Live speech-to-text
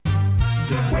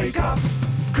Wake up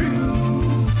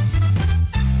Crew.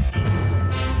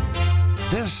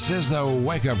 This is the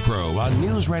Wake Up Crew on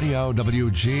News Radio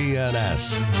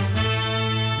WGNS.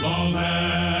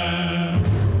 Lawman,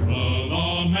 the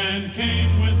lawman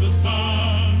came with the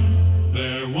sun.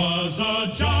 There was a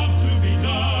job to be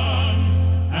done,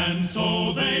 and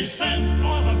so they sent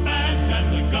for the badge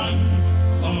and the gun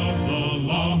of the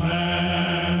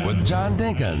lawman. With John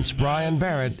Dinkins, Brian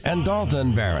Barrett, and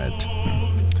Dalton Barrett.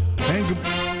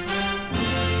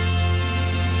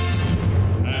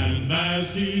 And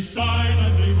as he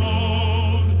silently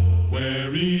rode,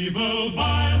 where evil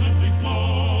violently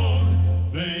flowed,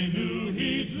 they knew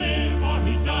he'd live or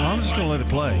he'd die. I'm just going to let it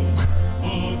play.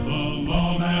 Of the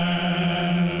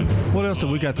lawman. What else have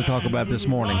we got to talk about this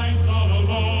morning? Rides all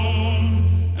alone,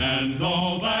 and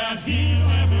all that he'll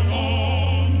ever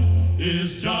own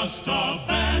is just a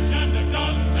badge and a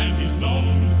gun, and he's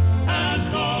known as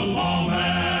the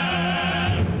lawman.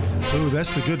 Ooh,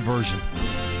 that's the good version.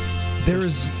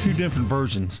 There's two different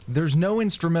versions. There's no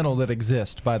instrumental that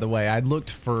exists, by the way. I looked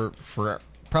for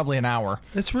probably an hour.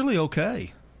 It's really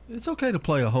okay. It's okay to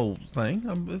play a whole thing.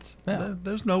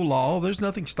 There's no law. There's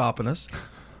nothing stopping us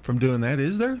from doing that,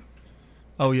 is there?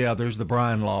 Oh, yeah, there's the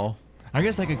Brian law. I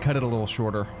guess I could cut it a little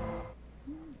shorter.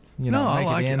 I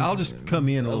like it. I'll just come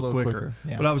in a little quicker.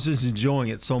 Yeah. But I was just enjoying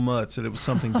it so much that it was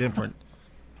something different.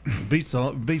 beats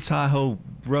Hi-Ho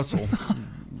Russell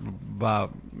by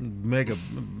Megamind,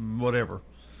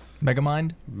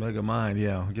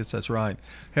 yeah. I guess that's right.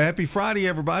 Happy Friday,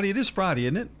 everybody. It is Friday,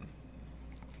 isn't it?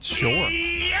 Sure.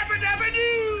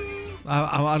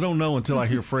 I don't know until I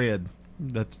hear Fred.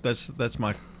 That's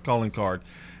my calling card.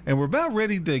 And we're about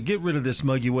ready to get rid of this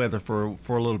muggy weather for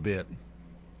a little bit.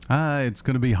 It's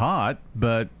going to be hot,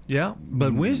 but... Yeah,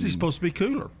 but Wednesday's supposed to be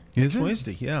cooler. Is it?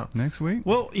 Wednesday, yeah. Next week?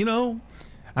 Well,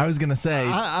 I was going to say...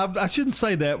 I shouldn't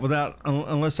say that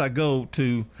unless I go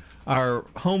to our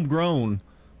homegrown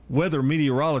weather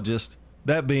meteorologist,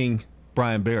 that being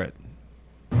Brian Barrett.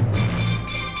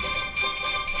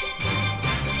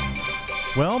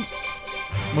 Well,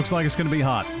 looks like it's going to be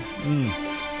hot.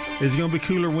 Is it going to be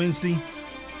cooler Wednesday?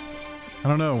 I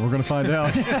don't know. We're going to find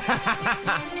out.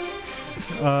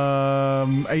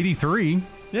 83.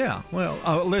 Yeah, well,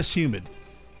 less humid,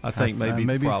 I think, maybe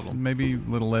the problem. Maybe a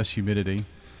little less humidity.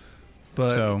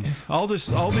 But all these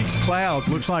clouds.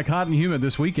 Looks like hot and humid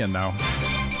this weekend now.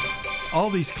 All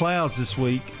these clouds this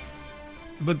week,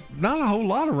 but not a whole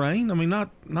lot of rain. I mean, not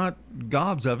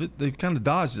gobs of it. They've kind of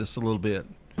dodged us a little bit.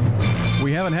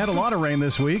 We haven't had a lot of rain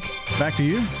this week. Back to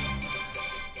you.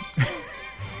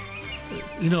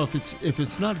 If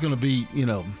it's not going to be,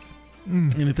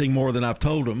 anything more than I've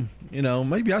told them,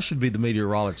 maybe I should be the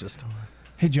meteorologist.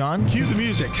 Hey, John. Cue the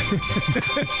music.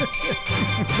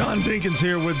 John Dinkins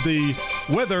here with the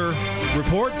weather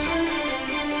report.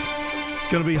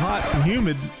 It's going to be hot and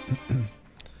humid.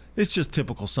 It's just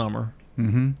typical summer.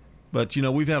 Mm-hmm. But,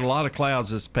 we've had a lot of clouds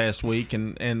this past week,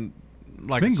 and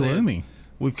like it's I been said, gloomy.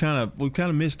 We've kind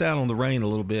of missed out on the rain a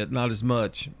little bit, not as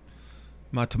much.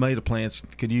 My tomato plants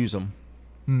could use them.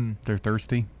 They're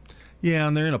thirsty. Yeah,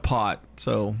 and they're in a pot,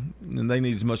 and they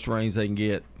need as much rain as they can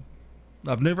get.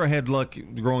 I've never had luck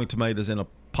growing tomatoes in a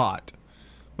pot,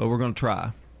 but we're going to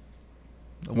try.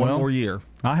 One more year.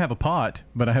 I have a pot,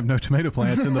 but I have no tomato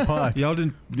plants in the pot. Y'all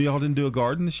didn't do a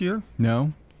garden this year?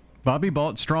 No. Bobby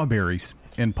bought strawberries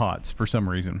in pots for some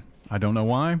reason. I don't know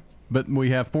why, but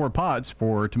we have 4 pots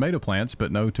for tomato plants,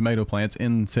 but no tomato plants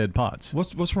in said pots.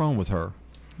 What's wrong with her?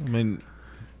 I mean,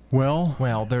 well,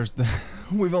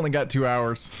 we've only got 2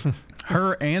 hours.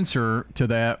 Her answer to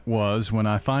that was, when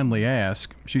I finally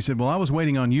asked, she said, well, I was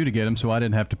waiting on you to get them so I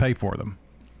didn't have to pay for them.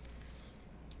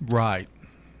 Right.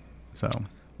 So.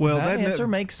 Well, that answer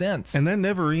makes sense. And that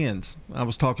never ends. I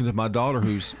was talking to my daughter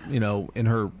who's, in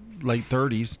her late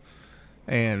 30s,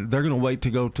 and they're going to wait to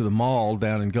go to the mall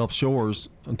down in Gulf Shores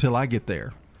until I get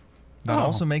there. That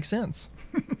also makes sense.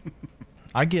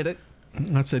 I get it.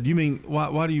 I said, you mean,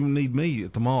 why do you need me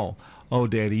at the mall? Oh,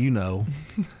 Daddy, you know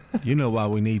why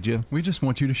we need you. We just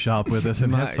want you to shop with us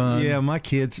and have fun. Yeah, my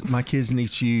kids need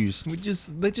shoes.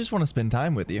 They just want to spend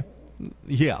time with you.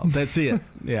 Yeah, that's it.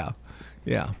 Yeah.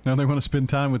 Now they want to spend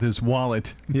time with his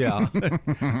wallet. Yeah.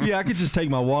 Yeah, I could just take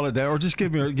my wallet down or just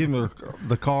give me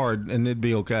the card and it'd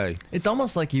be okay. It's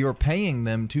almost like you're paying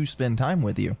them to spend time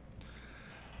with you.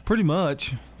 Pretty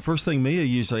much. First thing Mia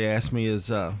usually asks me is,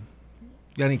 got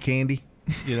any candy?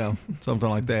 Something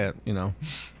like that,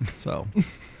 So, I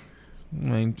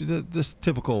mean, just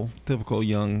typical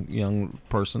young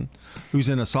person who's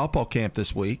in a softball camp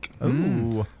this week.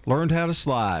 Ooh. Learned how to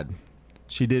slide.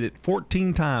 She did it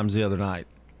 14 times the other night.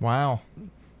 Wow.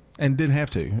 and didn't have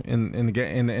to in the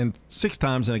game. And 6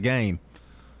 times in a game,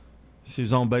 she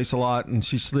was on base a lot, and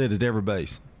she slid at every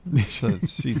base. So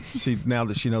she now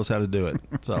that she knows how to do it.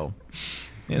 So,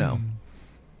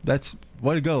 that's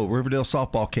way to go, Riverdale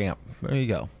softball camp. There you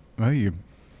go. Well, you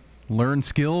learn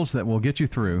skills that will get you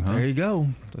through, huh? There you go.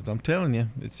 I'm telling you,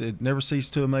 it never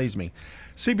ceases to amaze me.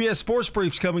 CBS Sports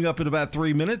Brief's coming up in about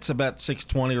 3 minutes, about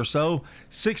 6:20 or so.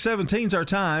 6:17 is our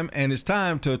time, and it's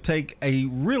time to take a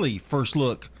really first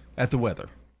look at the weather.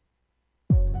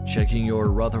 Checking your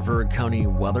Rutherford County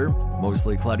weather.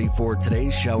 Mostly cloudy for today.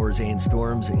 Showers and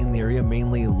storms in the area,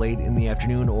 mainly late in the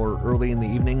afternoon or early in the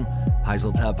evening. Highs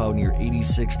will top out near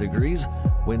 86 degrees.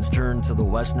 Winds turn to the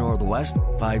west-northwest,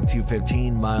 5 to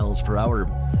 15 miles per hour.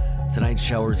 Tonight,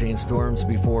 showers and storms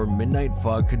before midnight.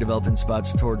 Fog could develop in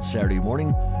spots towards Saturday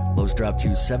morning. Lows drop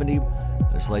to 70.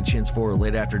 A slight chance for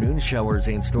late afternoon showers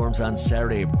and storms on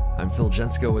Saturday. I'm Phil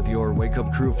Jensko with your Wake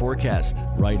Up Crew forecast.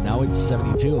 Right now, it's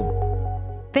 72.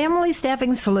 Family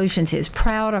Staffing Solutions is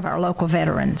proud of our local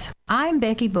veterans. I'm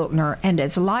Becky Bookner, and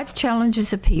as life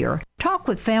challenges appear, talk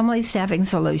with Family Staffing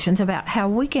Solutions about how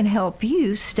we can help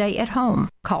you stay at home.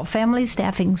 Call Family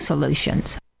Staffing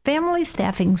Solutions. Family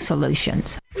Staffing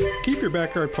Solutions. Keep your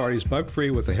backyard parties bug-free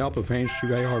with the help of Haynes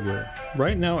True Hardware.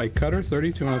 Right now, a Cutter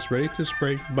 32-ounce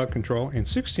ready-to-spray bug control and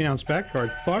 16-ounce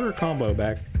backyard fogger combo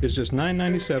bag is just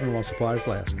 $9.97 while supplies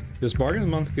last. This bargain of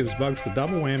the month gives bugs the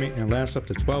double whammy and lasts up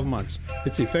to 12 months.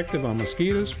 It's effective on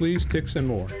mosquitoes, fleas, ticks, and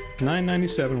more.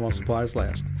 $9.97 while supplies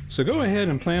last. So go ahead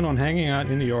and plan on hanging out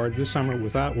in the yard this summer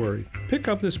without worry. Pick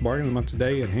up this bargain of the month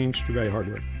today at Haynes True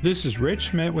Hardware. This is Rich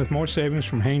Schmidt with more savings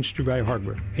from Haynes True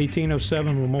Hardware,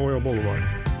 1807 Memorial Boulevard.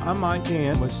 I'm Mike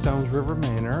Gann with Stones River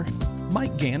Manor.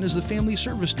 Mike Gann is the Family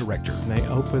Service Director. They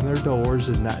opened their doors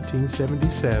in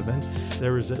 1977.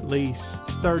 There was at least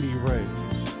 30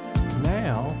 rooms.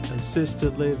 Now,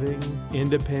 assisted living,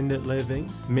 independent living,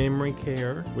 memory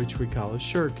care, which we call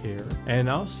Assure Care, and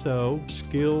also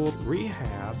skilled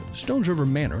rehab. Stones River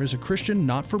Manor is a Christian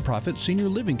not-for-profit senior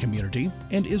living community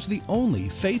and is the only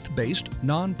faith-based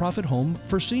nonprofit home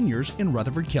for seniors in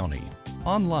Rutherford County.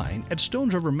 Online at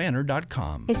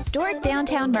stonesrivermanor.com. Historic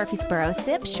downtown Murfreesboro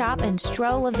Sip, Shop, and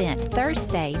Stroll event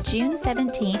Thursday, June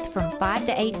 17th from 5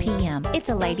 to 8 p.m. It's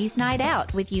a ladies' night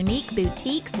out with unique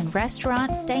boutiques and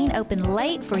restaurants staying open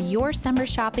late for your summer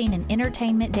shopping and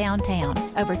entertainment downtown.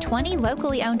 Over 20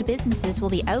 locally owned businesses will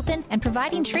be open and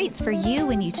providing treats for you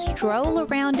when you stroll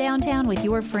around downtown with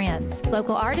your friends.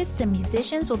 Local artists and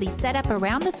musicians will be set up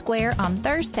around the square on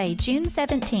Thursday, June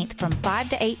 17th from 5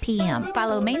 to 8 p.m.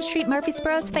 Follow Main Street Murfreesboro's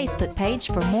Facebook page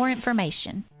for more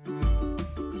information.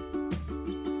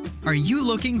 Are you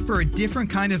looking for a different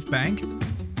kind of bank?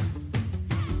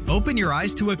 Open your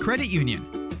eyes to a credit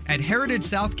union. At Heritage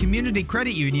South Community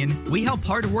Credit Union, we help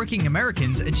hardworking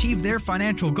Americans achieve their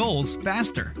financial goals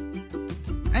faster.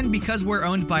 And because we're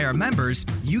owned by our members,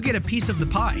 you get a piece of the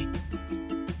pie.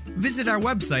 Visit our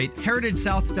website,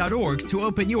 heritagesouth.org, to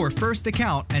open your first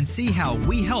account and see how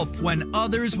we help when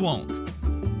others won't.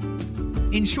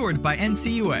 Insured by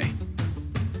NCUA.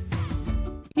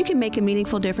 You can make a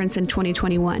meaningful difference in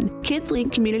 2021.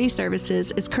 KidLink Community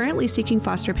Services is currently seeking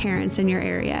foster parents in your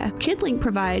area. KidLink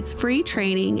provides free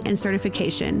training and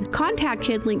certification. Contact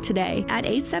KidLink today at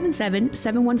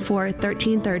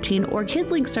 877-714-1313 or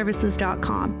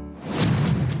kidlinkservices.com.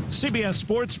 CBS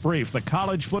Sports Brief. The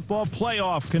college football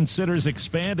playoff considers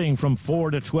expanding from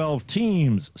 4 to 12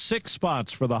 teams, 6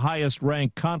 spots for the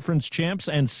highest-ranked conference champs,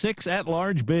 and 6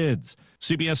 at-large bids.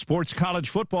 CBS Sports college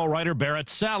football writer Barrett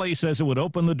Sally says it would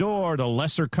open the door to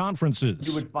lesser conferences.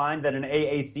 You would find that an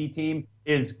AAC team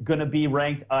is going to be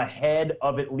ranked ahead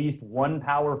of at least one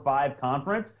Power 5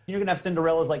 conference. You're going to have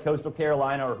Cinderellas like Coastal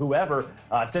Carolina or whoever,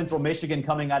 Central Michigan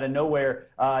coming out of nowhere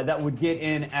that would get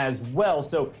in as well.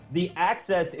 So the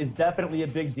access is definitely a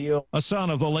big deal. A son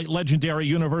of the late legendary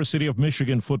University of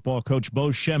Michigan football coach Bo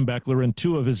Schembechler and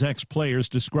 2 of his ex-players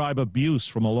describe abuse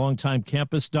from a longtime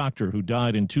campus doctor who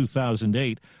died in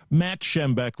 2008. Matt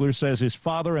Schembechler says his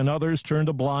father and others turned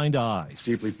a blind eye. It's a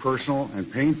deeply personal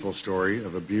and painful story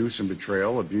of abuse and betrayal,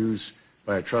 abuse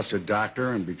by a trusted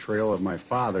doctor and betrayal of my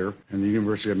father and the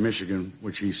University of Michigan,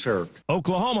 which he served.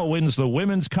 Oklahoma wins the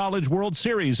Women's College World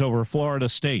Series over Florida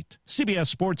State. CBS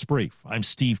Sports Brief. I'm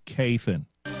Steve Kathan.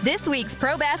 This week's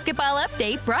Pro Basketball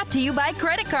Update brought to you by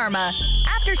Credit Karma.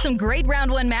 After some great round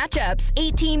one matchups,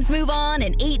 8 teams move on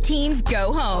and 8 teams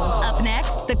go home. Up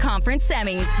next, the conference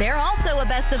semis. They're also a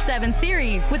best of 7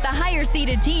 series, with the higher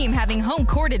seeded team having home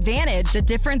court advantage. The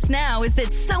difference now is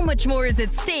that so much more is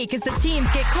at stake as the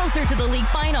teams get closer to the league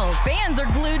finals. Fans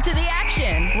are glued to the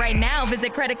action. Right now,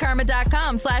 visit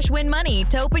creditkarma.com/winmoney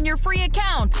to open your free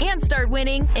account and start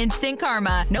winning instant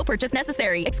karma. No purchase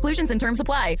necessary. Exclusions and terms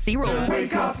apply. See rules.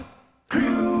 Wake Up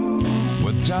Crew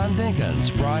with John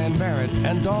Dinkins, Brian Barrett,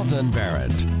 and Dalton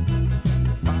Barrett.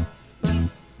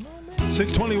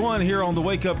 6:21 here on the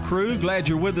Wake Up Crew. Glad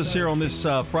you're with us here on this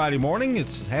Friday morning.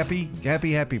 It's happy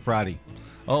Friday.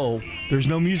 Oh, there's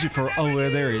no music for. Oh,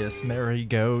 there he is. There he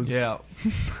goes. Yeah.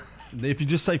 If you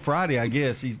just say Friday, I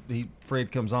guess Fred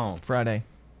comes on. Friday.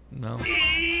 No.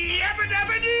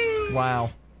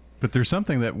 Wow. But there's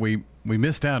something that we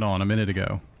missed out on a minute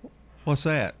ago. What's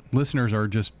that? Listeners are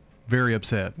just very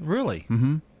upset. Really?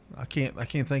 Mm-hmm. I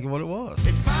can't think of what it was.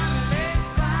 It's finally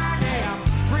Friday, I'm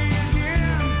free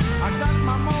again. I got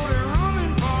my motor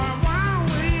running for a wild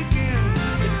weekend.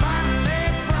 It's finally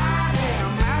Friday,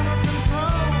 I'm out of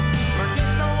control.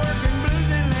 Forget the work and blues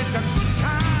and let the good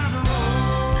times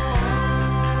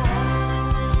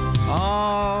roll.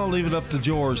 I'll leave it up to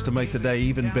George to make the day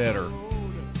even better.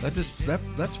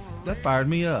 That fired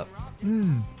me up.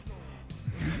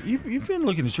 You've been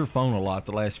looking at your phone a lot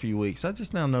the last few weeks. I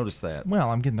just now noticed that.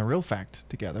 Well, I'm getting the real fact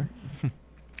together.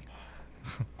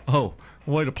 Oh,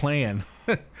 way to plan.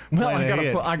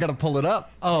 Well, I gotta pull it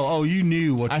up. Oh, you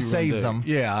knew what you were saved doing. them.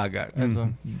 Yeah, I got.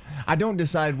 I don't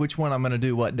decide which one I'm gonna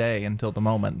do what day until the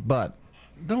moment, but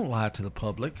don't lie to the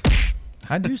public.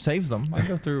 I do save them. I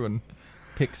go through and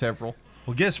pick several.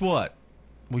 Well, guess what?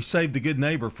 We saved the good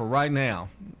neighbor for right now.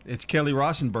 It's Kelly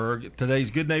Rosenberg,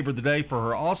 today's good neighbor of the day, for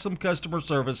her awesome customer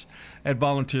service at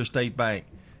Volunteer State Bank.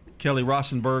 Kelly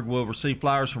Rosenberg will receive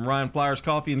flowers from Ryan Flowers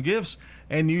Coffee and Gifts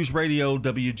and News Radio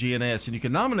WGNS. And you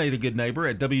can nominate a good neighbor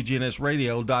at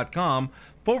WGNSradio.com/,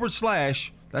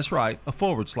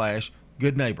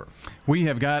 good neighbor. We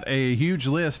have got a huge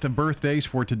list of birthdays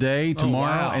for today,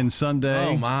 tomorrow, and Sunday.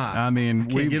 Oh, my. I mean,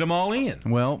 we can't get them all in.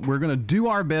 Well, we're going to do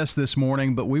our best this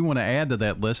morning, but we want to add to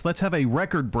that list. Let's have a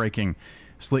record-breaking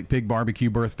Slick Pig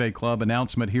Barbecue Birthday Club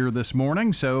announcement here this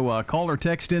morning. So call or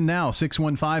text in now,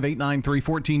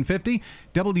 615-893-1450,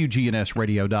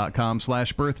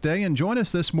 WGNSradio.com/birthday, and join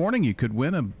us this morning. You could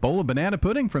win a bowl of banana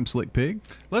pudding from Slick Pig.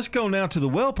 Let's go now to the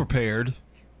well-prepared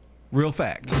real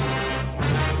fact.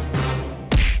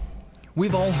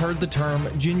 We've all heard the term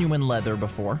genuine leather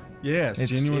before. Yes,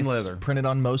 genuine leather. Printed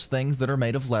on most things that are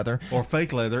made of leather. Or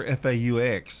fake leather,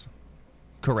 FAUX.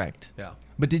 Correct. Yeah.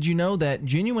 But did you know that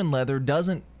genuine leather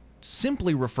doesn't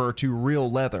simply refer to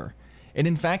real leather? It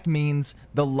in fact means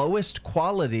the lowest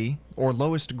quality or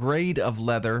lowest grade of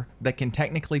leather that can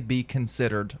technically be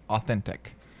considered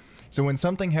authentic. So when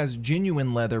something has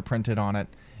genuine leather printed on it,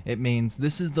 it means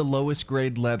this is the lowest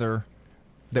grade leather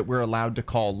that we're allowed to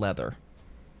call leather.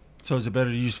 So is it better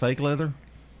to use fake leather?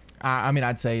 I mean,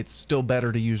 I'd say it's still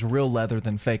better to use real leather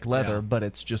than fake leather, but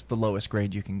it's just the lowest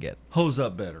grade you can get. Holds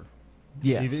up better.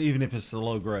 Yes. Even if it's the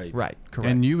low grade. Right, correct.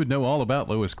 And you would know all about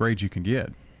lowest grades you can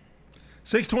get.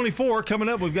 6:24 coming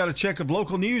up. We've got a check of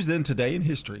local news then today in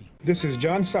history. This is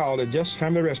John Sowell at Just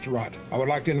Family Restaurant. I would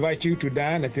like to invite you to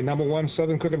dine at the #1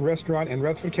 Southern Cooking Restaurant in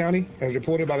Rutherford County, as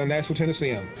reported by the Nashville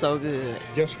Tennessean. So good.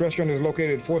 Just Restaurant is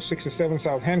located at 467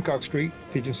 South Hancock Street,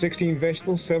 featuring 16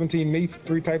 vegetables, 17 meats,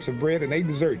 3 types of bread, and 8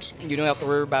 desserts. You don't have to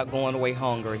worry about going away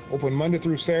hungry. Open Monday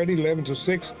through Saturday, 11 to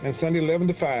 6, and Sunday, 11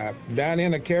 to 5. Dine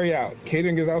in or carry out.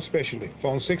 Catering is our specialty.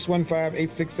 Phone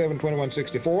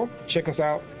 615-867-2164. Check us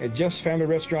out at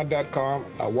justfamilyrestaurant.com.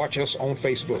 Watch us on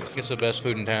Facebook. It's the best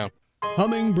food in town.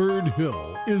 Hummingbird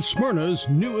Hill is Smyrna's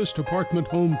newest apartment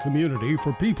home community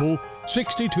for people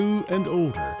 62 and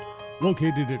older,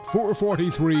 located at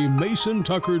 443 Mason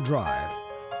Tucker Drive.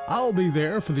 I'll be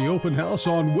there for the open house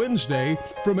on Wednesday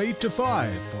from 8 to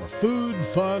 5 for food,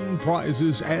 fun,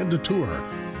 prizes, and a tour.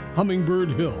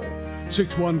 Hummingbird Hill,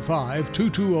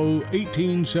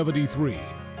 615-220-1873.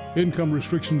 Income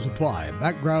restrictions apply.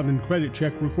 Background and credit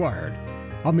check required.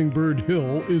 Hummingbird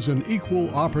Hill is an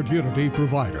equal opportunity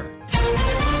provider.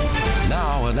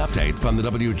 Now an update from the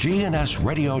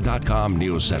WGNSradio.com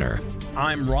News Center.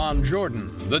 I'm Ron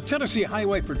Jordan. The Tennessee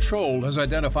Highway Patrol has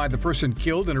identified the person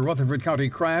killed in a Rutherford County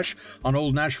crash on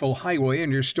Old Nashville Highway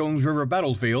near Stones River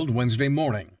Battlefield Wednesday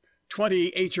morning.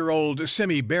 28-year-old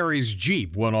Simi Berry's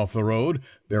Jeep went off the road.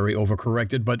 Berry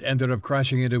overcorrected but ended up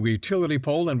crashing into a utility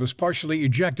pole and was partially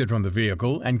ejected from the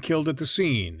vehicle and killed at the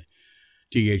scene.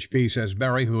 THP says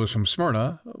Berry, who was from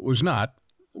Smyrna, was not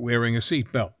wearing a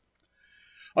seatbelt.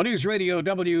 A News Radio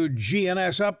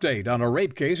WGNS update on a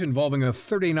rape case involving a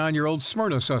 39-year-old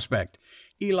Smyrna suspect.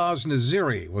 Elaz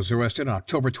Naziri was arrested on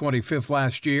October 25th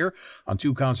last year on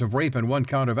 2 counts of rape and 1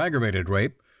 count of aggravated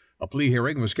rape. A plea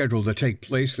hearing was scheduled to take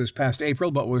place this past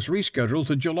April but was rescheduled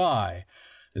to July.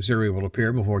 Naziri will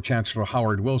appear before Chancellor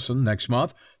Howard Wilson next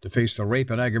month to face the rape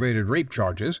and aggravated rape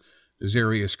charges.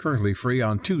 Naziri is currently free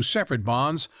on 2 separate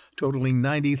bonds totaling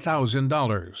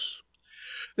 $90,000.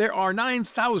 There are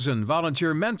 9,000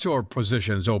 volunteer mentor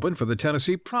positions open for the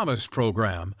Tennessee Promise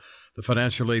program. The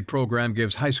financial aid program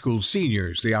gives high school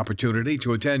seniors the opportunity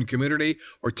to attend community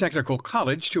or technical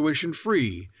college tuition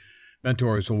free.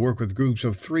 Mentors will work with groups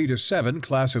of 3 to 7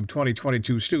 class of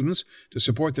 2022 students to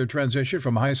support their transition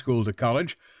from high school to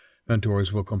college.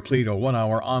 Mentors will complete a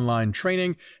 1-hour online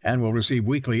training and will receive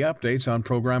weekly updates on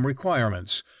program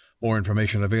requirements. More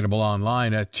information available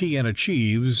online at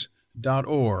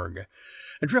tnachieves.org.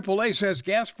 And AAA says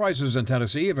gas prices in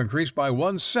Tennessee have increased by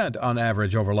 1 cent on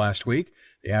average over last week.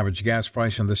 The average gas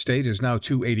price in the state is now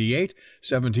 $2.88,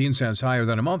 17 cents higher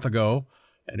than a month ago,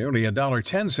 and nearly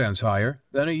 $1.10 higher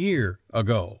than a year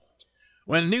ago.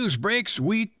 When news breaks,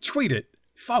 we tweet it.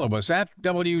 Follow us at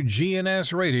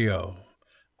WGNS Radio.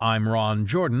 I'm Ron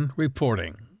Jordan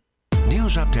reporting.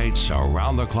 News updates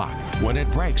around the clock, when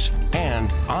it breaks,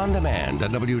 and on demand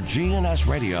at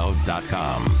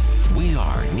WGNSradio.com. We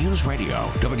are News Radio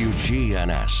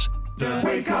WGNS. The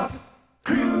Wake Up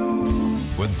Crew.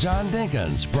 With John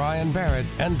Dinkins, Brian Barrett,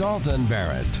 and Dalton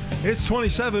Barrett. It's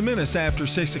 27 minutes after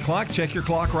 6 o'clock. Check your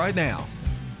clock right now.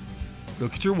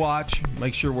 Look at your watch.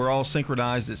 Make sure we're all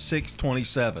synchronized at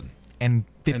 6:27. And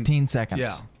 15 seconds.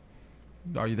 Yeah.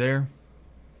 Are you there?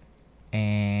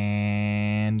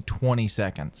 And 20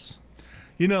 seconds.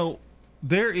 You know,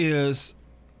 there is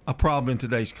a problem in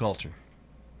today's culture.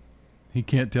 He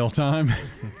can't tell time.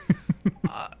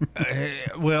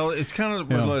 Well, it's kind of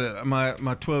Yeah.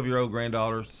 my 12-year-old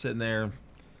granddaughter sitting there,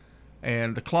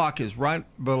 and the clock is right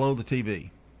below the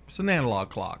TV. It's an analog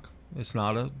clock. It's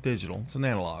not a digital. It's an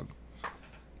analog.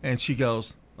 And she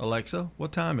goes, Alexa,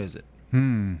 what time is it?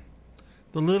 The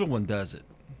little one does it.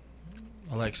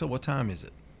 Alexa, what time is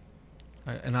it?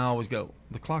 And I always go,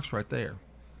 the clock's right there.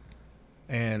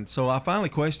 And so I finally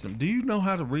questioned him, do you know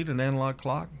how to read an analog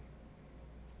clock?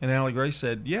 And Allie Grace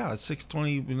said, yeah, it's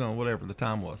 6:20, whatever the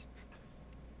time was.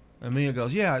 And Mia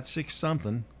goes, yeah, it's 6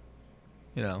 something,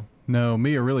 No,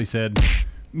 Mia really said.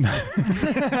 And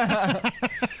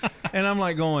I'm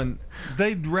like going,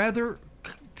 they'd rather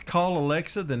call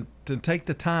Alexa than to take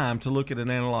the time to look at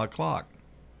an analog clock.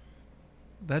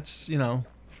 That's, do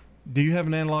you have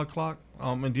an analog clock?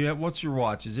 And what's your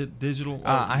watch? Is it digital?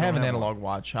 I have an analog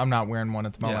watch. I'm not wearing one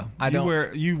at the moment.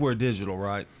 Yeah. You wear digital,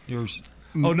 right? Yours.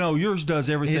 Oh no, yours does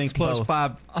everything It's plus both.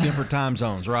 5 different time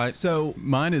zones, right? So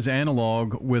mine is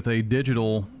analog with a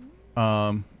digital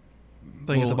thing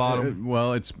at the bottom.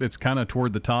 Well, it's kind of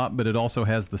toward the top, but it also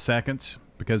has the seconds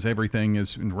because everything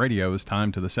is in radio is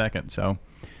timed to the second. So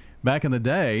back in the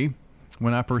day,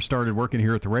 when I first started working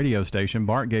here at the radio station,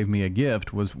 Bart gave me a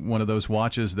gift, was one of those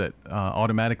watches that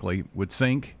automatically would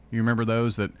sync. You remember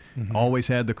those that always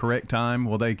had the correct time?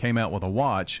 Well, they came out with a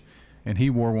watch, and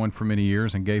he wore one for many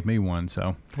years and gave me one.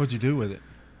 So What'd you do with it?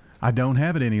 I don't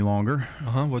have it any longer.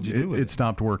 What'd you do with it? It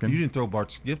stopped working. You didn't throw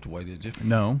Bart's gift away, did you?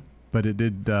 No, but it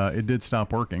did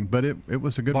stop working. But it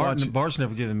was a good watch. Bart's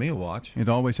never given me a watch. It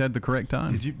always had the correct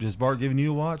time. Has Bart given you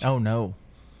a watch? Oh no.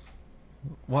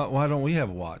 Why don't we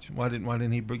have a watch? Why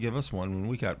didn't he give us one when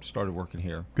we got started working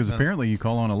here? Because apparently you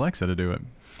call on Alexa to do it.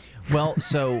 Well,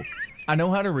 so I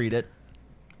know how to read it,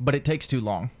 but it takes too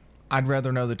long. I'd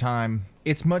rather know the time.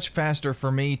 It's much faster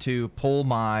for me to pull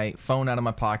my phone out of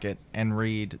my pocket and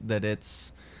read that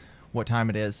it's what time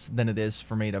it is than it is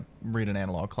for me to read an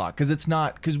analog clock.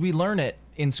 Because we learn it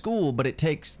in school, but it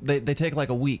takes they take like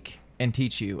a week and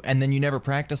teach you, and then you never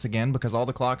practice again because all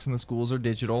the clocks in the schools are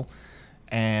digital.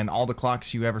 And all the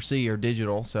clocks you ever see are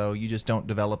digital, so you just don't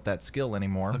develop that skill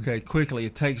anymore. Okay, quickly.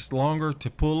 It takes longer to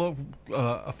pull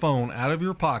a phone out of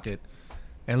your pocket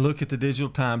and look at the digital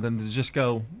time than to just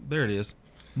go, there it is.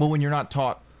 Well, when you're not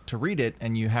taught to read it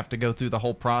and you have to go through the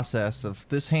whole process of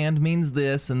this hand means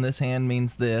this and this hand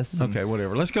means this. Okay,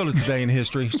 whatever. Let's go to Today in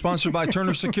History, sponsored by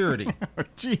Turner Security.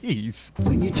 Jeez.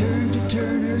 When you turn to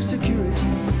Turner Security,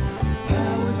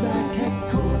 powered by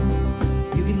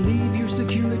TechCore, you can leave your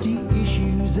security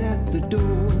issues at the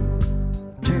door.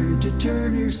 Turn to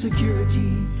Turner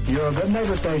Security. You're a good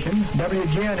neighbor station,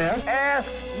 WGNS.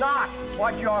 Ask not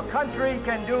what your country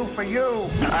can do for you.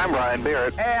 I'm Brian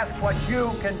Barrett. Ask what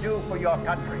you can do for your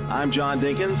country. I'm John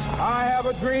Dinkins. I have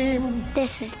a dream.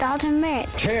 This is Dalton Merritt.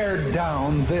 Tear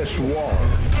down this wall.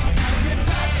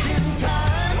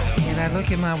 And I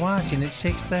look at my watch and it's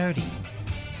 6:30.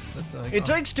 It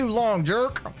takes too long,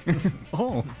 jerk.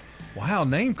 Oh, wow,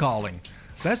 name calling.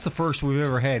 That's the first we've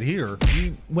ever had here.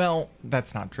 Well,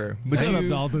 that's not true. But Shut up,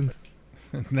 Dalton.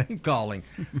 Name calling.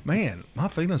 Man, my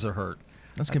feelings are hurt.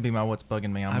 That's gonna be my what's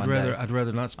bugging me on Monday. I'd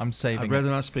rather not. I'm saving. I'd rather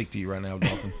not speak to you right now,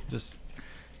 Dalton. Just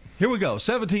here we go.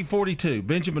 1742.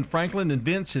 Benjamin Franklin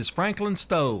invents his Franklin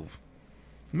stove.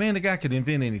 Man, the guy could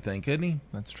invent anything, couldn't he?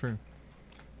 That's true.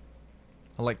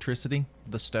 Electricity,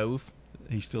 the stove.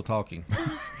 He's still talking.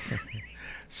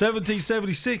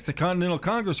 1776, the Continental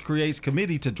Congress creates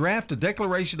committee to draft a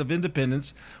Declaration of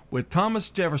Independence with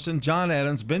Thomas Jefferson, John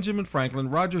Adams, Benjamin Franklin,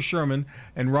 Roger Sherman,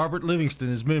 and Robert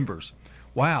Livingston as members.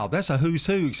 Wow, that's a who's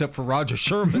who except for Roger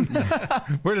Sherman.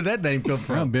 Where did that name come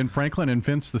from? Well, Ben Franklin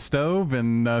invents the stove,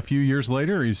 and a few years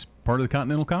later, he's part of the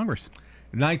Continental Congress.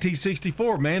 In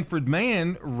 1964, Manfred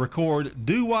Mann record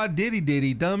Do Wah Diddy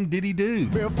Diddy Dum Diddy Do.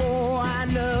 Before I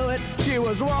know it, she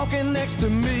was walking next to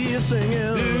me singing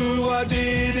Do Wah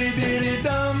Diddy Diddy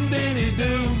Dum Diddy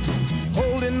Do,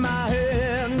 holding my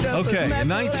hand. Okay, in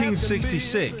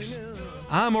 1966,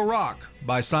 I'm a Rock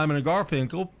by Simon and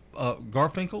Garfunkel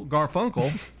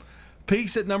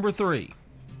peaks at number 3.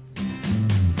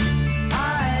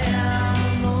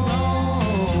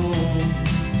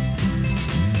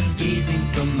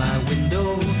 From my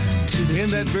window to the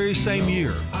in that very same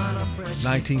year,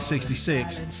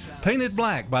 1966, Painted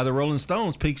Black by the Rolling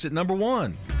Stones peaks at number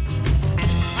 1.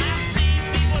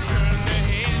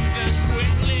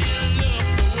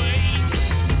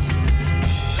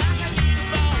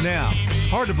 Now,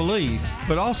 hard to believe,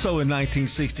 but also in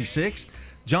 1966,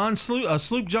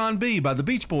 Sloop John B by the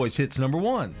Beach Boys hits number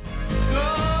 1.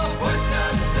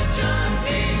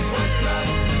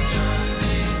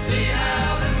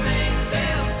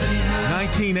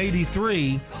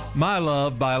 1983, My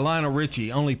Love by Lionel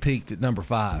Richie only peaked at number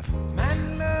 5.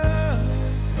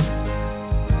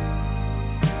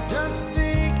 just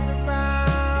thinking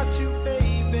about you,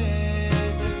 baby,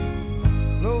 just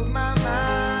blows my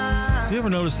mind. You ever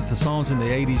notice that the songs in the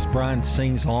 80s, Brian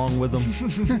sings along with them?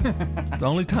 The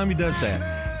only time he does that.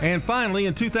 And finally,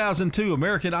 in 2002,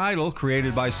 American Idol,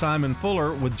 created by Simon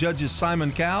Fuller with judges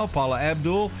Simon Cowell, Paula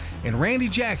Abdul, and Randy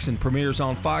Jackson, premieres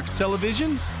on Fox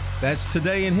Television. That's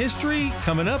Today in History.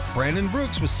 Coming up, Brandon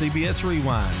Brooks with CBS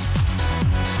Rewind.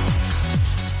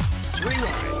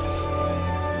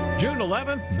 June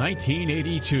 11th,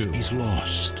 1982. He's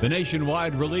lost. The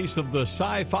nationwide release of the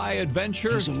sci-fi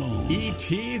adventure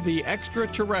E.T. the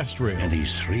Extraterrestrial. And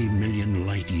he's 3 million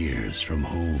light years from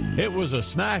home. It was a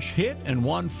smash hit and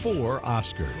won 4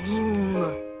 Oscars.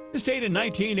 This date in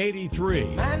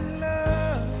 1983.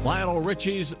 Lionel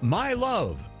Richie's My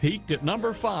Love peaked at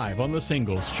number 5 on the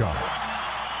singles chart.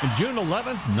 And June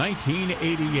 11th,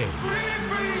 1988.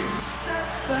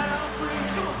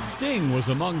 Sting was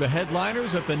among the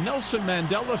headliners at the Nelson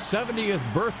Mandela 70th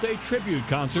birthday tribute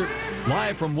concert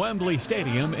live from Wembley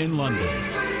Stadium in London.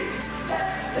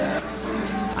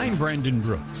 I'm Brandon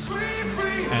Brooks,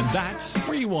 and that's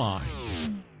Rewind.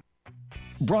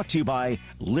 Brought to you by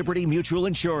Liberty Mutual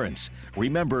Insurance.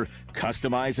 Remember,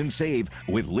 customize and save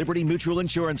with Liberty Mutual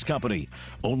Insurance Company.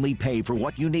 Only pay for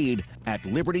what you need at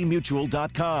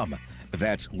libertymutual.com.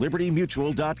 That's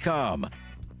libertymutual.com.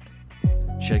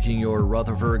 Checking your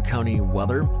Rutherford County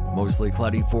weather. Mostly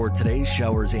cloudy for today.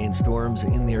 Showers and storms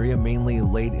in the area, mainly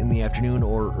late in the afternoon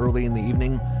or early in the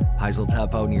evening. Highs will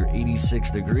top out near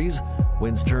 86 degrees.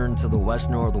 Winds turn to the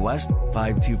west-northwest,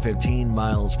 5 to 15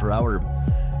 miles per hour.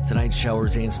 Tonight,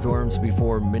 showers and storms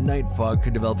before midnight. Fog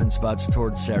could develop in spots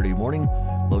towards Saturday morning.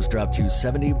 Lows drop to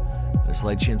 70. A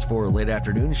slight chance for late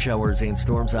afternoon showers and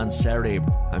storms on Saturday.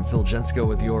 I'm Phil Jensko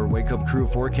with your Wake Up Crew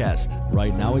forecast.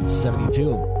 Right now, it's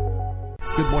 72.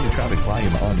 Good morning. Traffic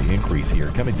volume on the increase here,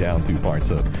 coming down through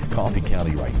parts of Coffee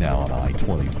County right now on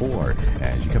I-24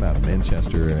 as you come out of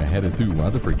Manchester, headed through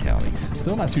Rutherford County.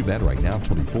 Still not too bad right now,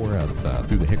 24 out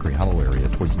through the Hickory Hollow area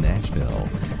towards Nashville.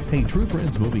 Hey, True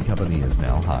Friends Movie Company is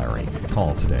now hiring.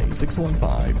 Call today,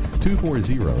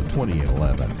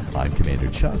 615-240-2811. I'm Commander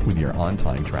Chuck with your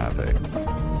on-time traffic.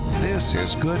 This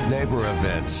is Good Neighbor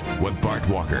Events with Bart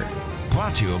Walker.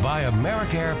 Brought to you by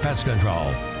AmeriCare Pest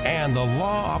Control and the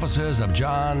law offices of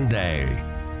John Day.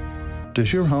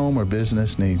 Does your home or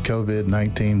business need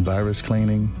COVID-19 virus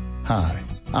cleaning? Hi,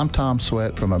 I'm Tom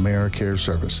Sweat from AmeriCare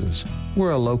Services.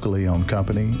 We're a locally owned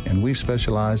company, and we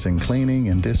specialize in cleaning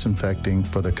and disinfecting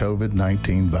for the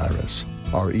COVID-19 virus.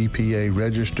 Our EPA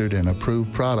registered and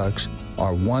approved products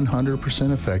are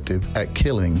 100% effective at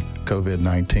killing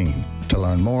COVID-19. To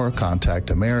learn more, contact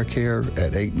AmeriCare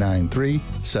at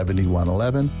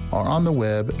 893-7111 or on the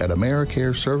web at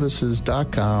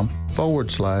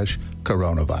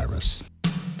americareservices.com/coronavirus.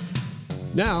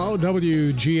 Now,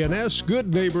 WGNS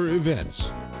Good Neighbor Events.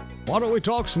 Why don't we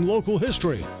talk some local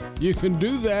history? You can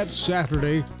do that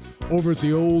Saturday over at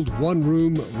the old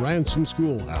one-room Ransom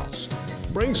Schoolhouse.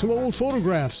 Bring some old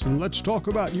photographs and let's talk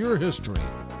about your history.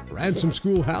 Ransom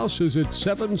Schoolhouse is at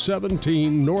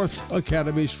 717 North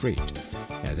Academy Street,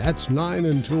 and that's 9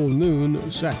 until noon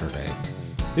Saturday.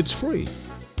 It's free.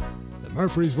 The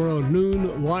Murfreesboro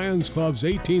Noon Lions Club's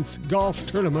 18th golf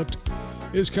tournament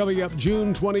is coming up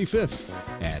June 25th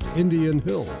at Indian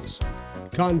Hills.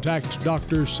 Contact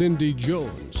Dr. Cindy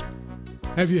Jones.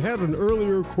 Have you had an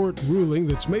earlier court ruling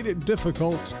that's made it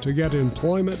difficult to get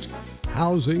employment,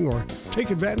 housing, or take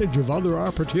advantage of other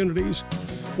opportunities?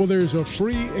 Well, there's a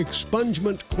free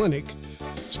expungement clinic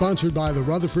sponsored by the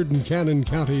Rutherford and Cannon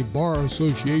County Bar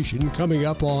Association coming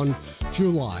up on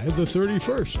July the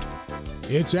 31st.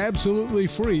 It's absolutely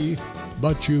free,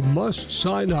 but you must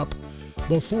sign up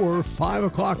before 5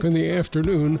 o'clock in the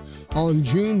afternoon on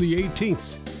June the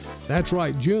 18th. That's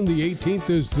right, June the 18th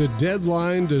is the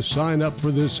deadline to sign up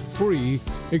for this free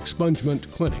expungement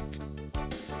clinic.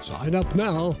 Sign up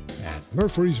now at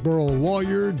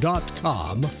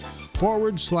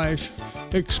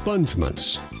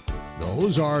murfreesborolawyer.com/expungements.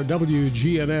 Those are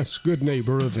WGNS Good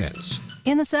Neighbor events.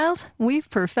 In the South, we've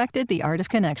perfected the art of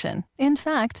connection. In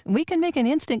fact, we can make an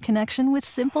instant connection with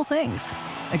simple things.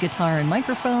 A guitar and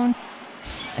microphone,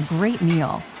 a great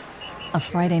meal, a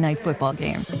Friday night football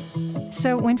game.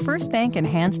 So when First Bank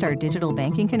enhanced our digital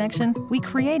banking connection, we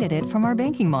created it from our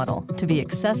banking model to be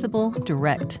accessible,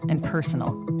 direct, and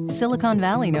personal. Silicon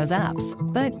Valley knows apps,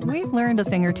 but we've learned a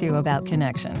thing or two about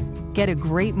connection. Get a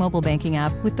great mobile banking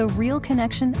app with the real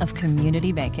connection of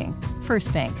community banking.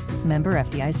 First Bank, member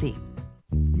FDIC.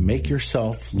 Make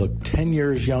yourself look 10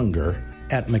 years younger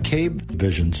at McCabe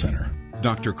Vision Center.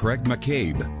 Dr. Craig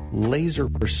McCabe. Laser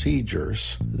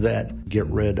procedures that get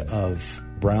rid of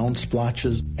brown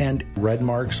splotches and red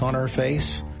marks on our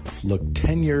face. Look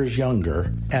 10 years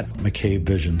younger at McCabe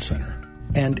Vision Center.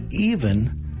 And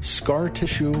even scar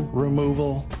tissue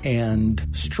removal and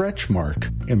stretch mark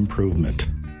improvement.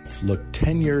 Look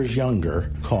 10 years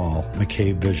younger. Call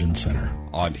McCabe Vision Center.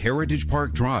 On Heritage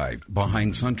Park Drive,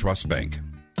 behind SunTrust Bank.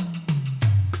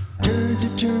 Turn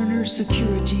to Turner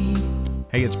Security.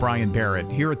 Hey, it's Brian Barrett.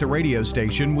 Here at the radio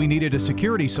station, we needed a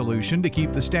security solution to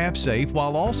keep the staff safe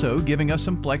while also giving us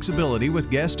some flexibility with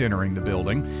guests entering the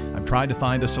building. I've tried to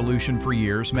find a solution for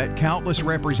years, met countless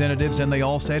representatives, and they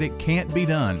all said it can't be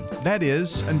done. That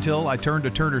is, until I turned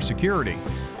to Turner Security.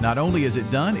 Not only is it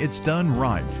done, it's done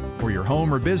right. For your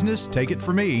home or business, take it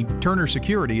from me, Turner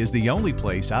Security is the only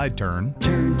place I'd turn.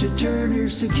 Turn to Turner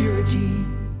Security.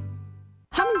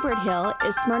 Hummingbird Hill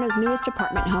is Smyrna's newest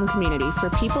apartment home community for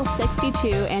people 62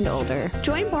 and older.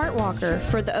 Join Bart Walker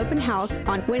for the open house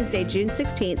on Wednesday, June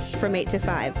 16th from 8 to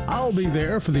 5. I'll be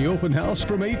there for the open house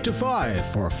from 8 to 5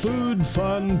 for food,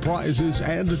 fun, prizes,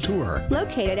 and a tour.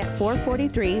 Located at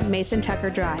 443 Mason Tucker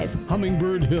Drive.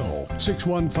 Hummingbird Hill,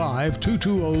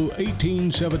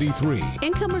 615-220-1873.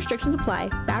 Income restrictions apply.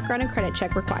 Background and credit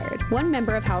check required. One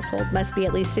member of household must be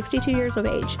at least 62 years of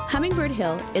age. Hummingbird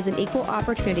Hill is an equal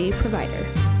opportunity provider.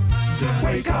 The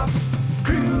Wake Up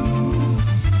Crew.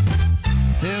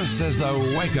 This is the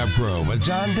Wake Up Crew with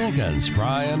John Dinkins,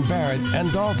 Brian Barrett,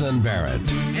 and Dalton Barrett.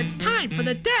 It's time for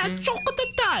the dad joke of the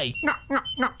day.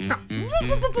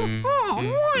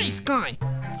 Oh, nice guy.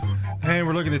 And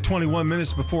we're looking at 21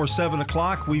 minutes before 7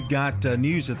 o'clock. We've got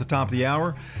news at the top of the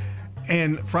hour.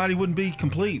 And Friday wouldn't be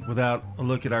complete without a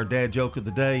look at our dad joke of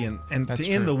the day. And to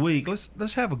end the week,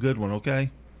 let's have a good one,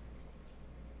 okay?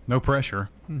 No pressure.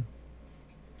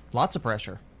 Lots of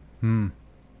pressure.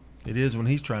 It is when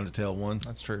he's trying to tell one.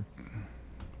 That's true.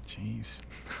 Jeez.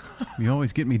 You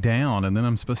always get me down, and then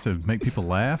I'm supposed to make people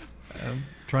laugh? I'm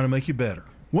trying to make you better.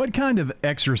 What kind of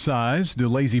exercise do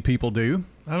lazy people do?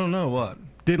 I don't know what.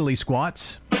 Diddly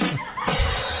squats.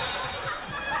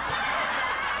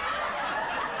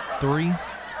 3,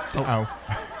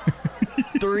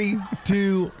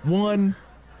 2, 1.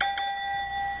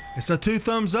 It's a 2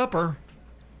 thumbs upper.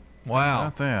 Wow.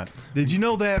 Not that. Did you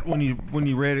know that when you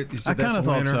read it? You said I kind of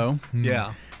thought so.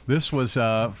 Yeah. This was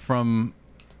from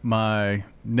my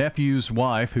nephew's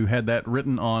wife, who had that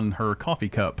written on her coffee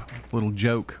cup. Little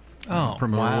joke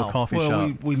from a little coffee shop.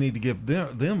 Well, we need to give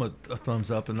them a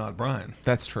thumbs up and not Brian.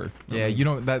 That's true. Yeah, you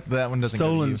know that one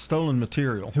doesn't stolen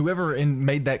material. Whoever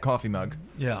made that coffee mug.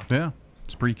 Yeah. Yeah.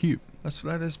 It's pretty cute.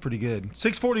 That is pretty good.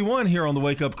 6:41 here on the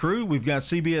Wake Up Crew. We've got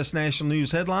CBS National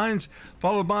News headlines,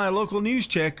 followed by a local news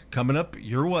check coming up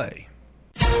your way.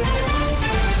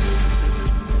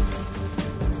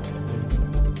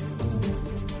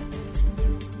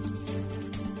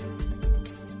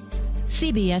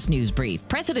 CBS News Brief.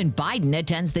 President Biden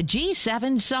attends the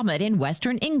G7 summit in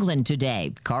Western England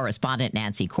today. Correspondent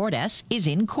Nancy Cordes is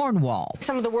in Cornwall.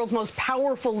 Some of the world's most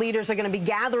powerful leaders are going to be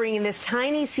gathering in this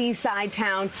tiny seaside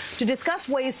town to discuss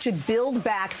ways to build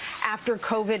back after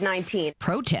COVID-19.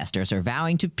 Protesters are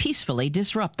vowing to peacefully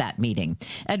disrupt that meeting.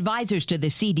 Advisors to the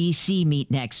CDC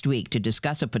meet next week to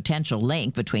discuss a potential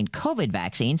link between COVID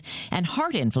vaccines and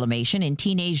heart inflammation in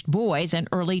teenage boys and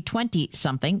early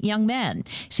 20-something young men.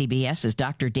 CBS's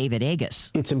Dr. David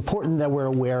Agus. It's important that we're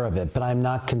aware of it, but I'm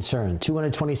not concerned.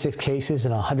 226 cases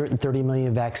and 130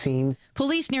 million vaccines.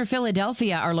 Police near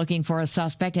Philadelphia are looking for a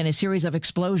suspect in a series of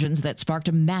explosions that sparked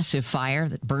a massive fire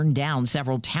that burned down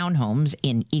several townhomes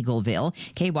in Eagleville.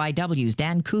 KYW's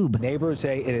Dan Koob. Neighbors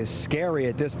say it is scary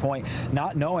at this point,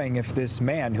 not knowing if this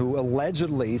man who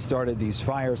allegedly started these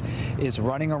fires is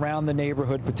running around the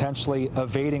neighborhood, potentially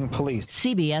evading police.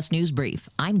 CBS News Brief.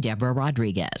 I'm Deborah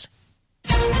Rodriguez.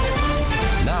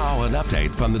 Now an update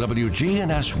from the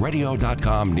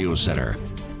WGNSradio.com News Center.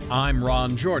 I'm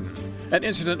Ron Jordan. An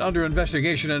incident under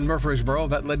investigation in Murfreesboro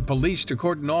that led police to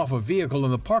cordon off a vehicle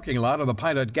in the parking lot of the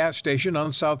Pilot gas station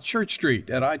on South Church Street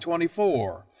at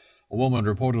I-24. A woman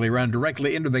reportedly ran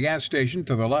directly into the gas station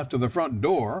to the left of the front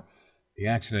door. The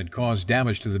accident caused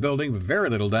damage to the building, but very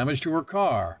little damage to her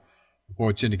car.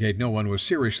 Reports indicate no one was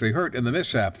seriously hurt in the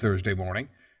mishap Thursday morning.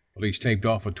 Police taped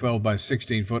off a 12 by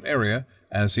 16-foot area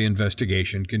as the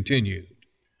investigation continued.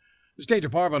 The State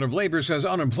Department of Labor says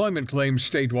unemployment claims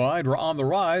statewide were on the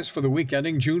rise for the week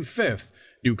ending June 5th.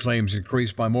 New claims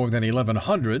increased by more than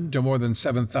 1,100 to more than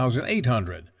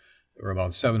 7,800. There were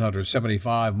about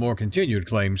 775 more continued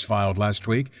claims filed last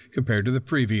week compared to the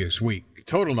previous week. The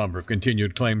total number of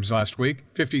continued claims last week,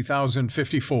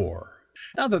 50,054.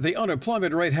 Now that the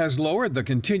unemployment rate has lowered, the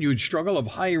continued struggle of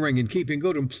hiring and keeping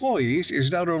good employees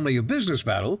is not only a business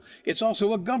battle, it's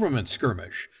also a government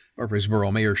skirmish.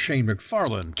 Murfreesboro Mayor Shane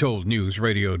McFarland told News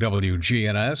Radio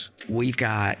WGNS. We've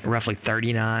got roughly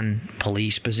 39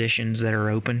 police positions that are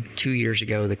open. 2 years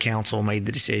ago, the council made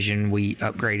the decision. We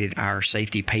upgraded our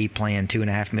safety pay plan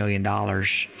 $2.5 million,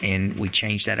 and we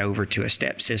changed that over to a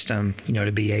step system,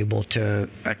 to be able to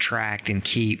attract and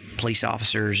keep police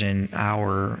officers and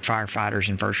our firefighters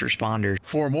and first responders.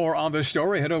 For more on this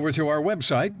story, head over to our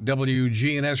website,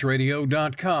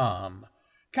 WGNSradio.com.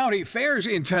 County fairs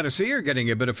in Tennessee are getting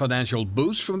a bit of financial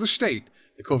boost from the state.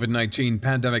 The COVID-19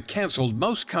 pandemic canceled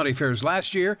most county fairs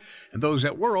last year, and those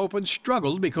that were open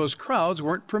struggled because crowds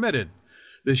weren't permitted.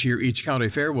 This year, each county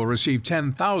fair will receive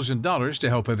 $10,000 to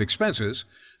help with expenses.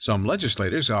 Some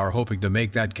legislators are hoping to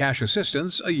make that cash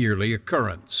assistance a yearly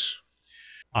occurrence.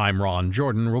 I'm Ron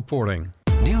Jordan reporting.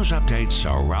 News updates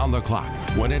around the clock,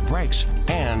 when it breaks,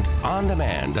 and on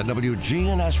demand at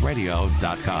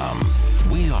WGNSradio.com.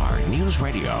 We are News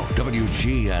Radio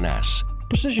WGNS.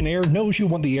 Precision Air knows you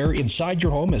want the air inside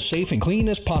your home as safe and clean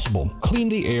as possible. Clean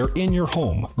the air in your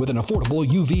home with an affordable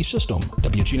UV system.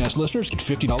 WGNS listeners get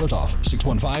 $50 off.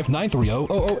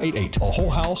 615-930-0088. A whole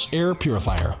house air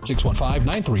purifier.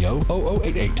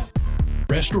 615-930-0088.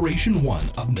 Restoration One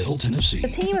of Middle Tennessee. A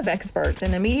team of experts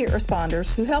and immediate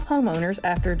responders who help homeowners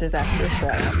after disaster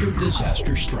strikes. After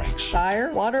disaster strikes.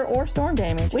 Fire, water, or storm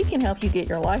damage, we can help you get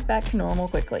your life back to normal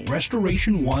quickly.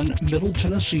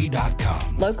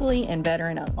 Restoration1MiddleTennessee.com. Locally and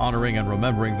veteran owned. Honoring and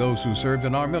remembering those who served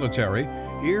in our military,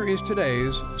 here is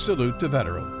today's Salute to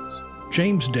Veterans.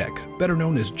 James Deck, better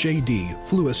known as JD,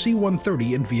 flew a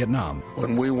C-130 in Vietnam.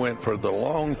 When we went for the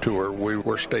long tour, we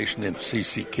were stationed in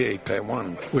CCK,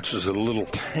 Taiwan, which is a little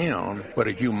town, but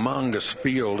a humongous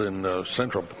field in the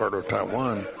central part of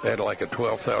Taiwan. They had like a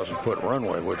 12,000-foot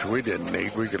runway, which we didn't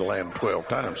need. We could land 12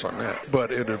 times on that.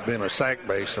 But it had been a SAC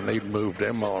base, and they'd moved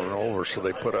them all over, so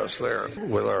they put us there.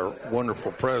 With our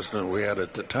wonderful president we had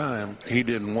at the time, he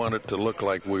didn't want it to look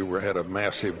like we had a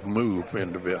massive move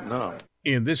into Vietnam.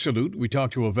 In this salute, we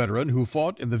talked to a veteran who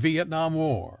fought in the Vietnam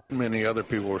War. Many other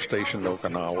people were stationed in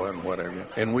Okinawa and whatever.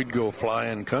 And we'd go fly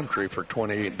in country for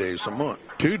 28 days a month.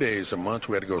 2 days a month,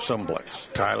 we had to go someplace.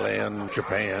 Thailand,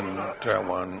 Japan,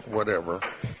 Taiwan, whatever.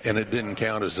 And it didn't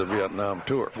count as a Vietnam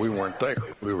tour. We weren't there.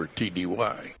 We were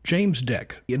TDY. James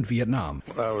Deck in Vietnam.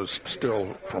 I was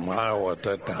still from Iowa at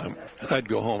that time. I'd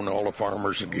go home and all the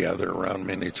farmers would gather around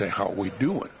me and they'd say, "How are we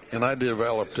doing?" And I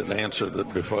developed an answer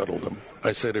that befuddled them.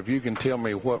 I said, if you can tell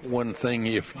me what one thing,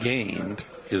 if gained,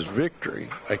 is victory,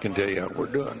 I can tell you how we're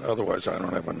doing. Otherwise, I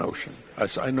don't have a notion.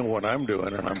 I know what I'm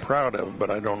doing, and I'm proud of it,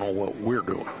 but I don't know what we're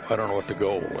doing. I don't know what the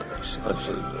goal is. I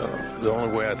said, the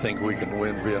only way I think we can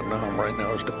win Vietnam right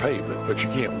now is to pave it, but you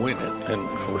can't win it, and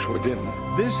of course we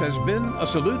didn't. This has been a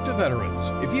Salute to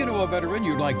Veterans. If you know a veteran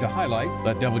you'd like to highlight,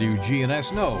 let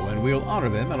WGNS know, and we'll honor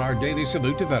them in our daily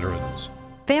Salute to Veterans.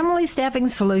 Family Staffing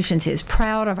Solutions is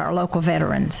proud of our local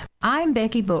veterans. I'm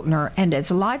Becky Bookner, and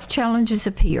as life challenges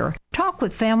appear, talk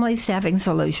with Family Staffing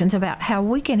Solutions about how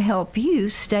we can help you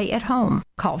stay at home.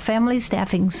 Call Family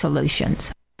Staffing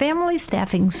Solutions. Family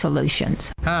Staffing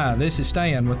Solutions. Hi, this is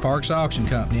Stan with Parks Auction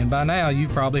Company, and by now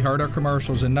you've probably heard our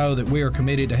commercials and know that we are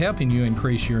committed to helping you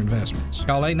increase your investments.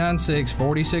 Call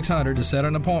 896-4600 to set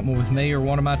an appointment with me or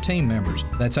one of my team members.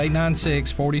 That's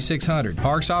 896-4600.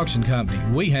 Parks Auction Company.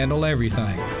 We handle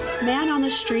everything. Man on the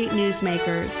Street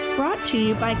Newsmakers, brought to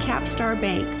you by Capstar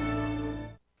Bank.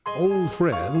 Old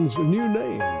friends, new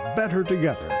name, better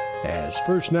together. As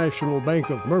First National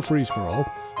Bank of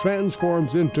Murfreesboro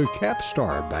transforms into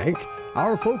Capstar Bank,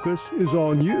 our focus is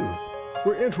on you.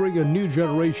 We're entering a new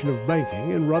generation of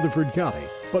banking in Rutherford County,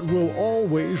 but will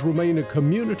always remain a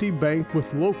community bank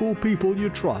with local people you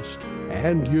trust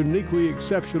and uniquely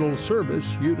exceptional service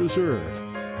you deserve.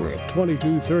 We're at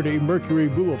 2230 Mercury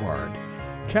Boulevard.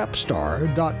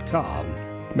 Capstar.com.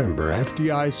 Member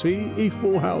FDIC,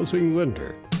 Equal Housing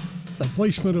Lender. The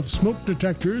placement of smoke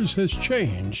detectors has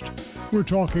changed. We're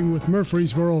talking with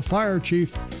Murfreesboro Fire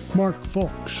Chief Mark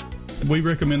Folks. We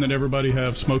recommend that everybody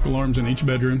have smoke alarms in each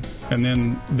bedroom, and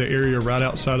then the area right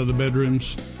outside of the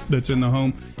bedrooms that's in the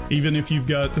home. Even if you've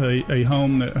got a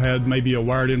home that had maybe a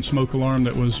wired-in smoke alarm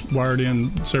that was wired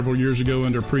in several years ago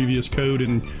under previous code,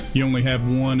 and you only have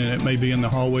one and it may be in the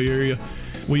hallway area,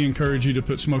 we encourage you to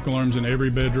put smoke alarms in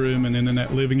every bedroom and then in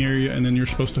that living area, and then you're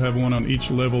supposed to have one on each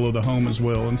level of the home as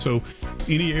well. And so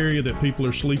any area that people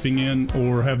are sleeping in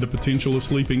or have the potential of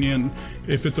sleeping in,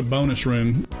 if it's a bonus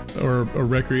room or a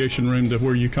recreation room to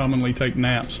where you commonly take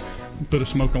naps, put a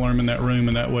smoke alarm in that room,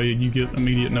 and that way you get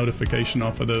immediate notification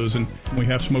off of those. And we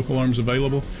have smoke alarms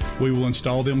available. We will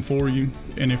install them for you.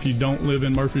 And if you don't live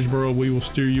in Murfreesboro, we will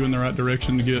steer you in the right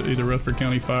direction to get either Rutherford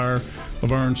County Fire,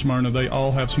 Laverne, Smyrna. They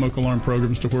all have smoke alarm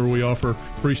programs to where we offer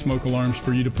free smoke alarms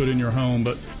for you to put in your home.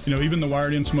 But, you know, even the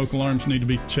wired-in smoke alarms need to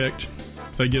be checked.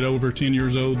 If they get over 10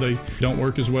 years old, they don't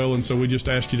work as well. And so we just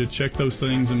ask you to check those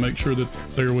things and make sure that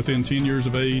they're within 10 years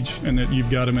of age and that you've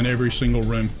got them in every single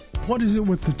room. What is it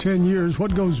with the 10 years?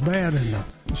 What goes bad in them?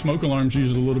 Smoke alarms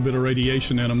use a little bit of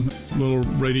radiation in them, a little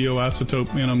radioisotope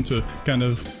in them to kind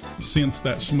of sense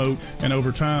that smoke. And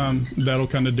over time, that'll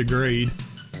kind of degrade.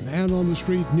 Man on the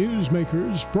Street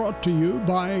Newsmakers, brought to you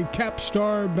by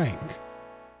Capstar Bank.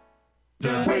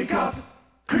 The Wake Up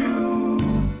Crew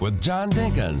with John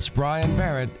Dinkins, Brian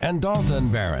Barrett, and Dalton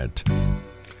Barrett.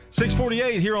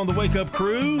 6:48 here on the Wake Up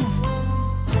Crew.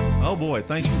 Oh boy,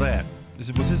 thanks for that.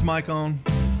 Was his mic on?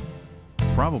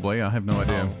 Probably. I have no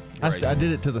idea. I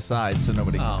did it to the side so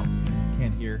nobody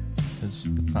can't hear because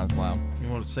it's not as loud. You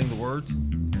want to sing the words?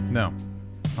 No.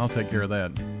 I'll take care of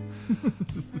that.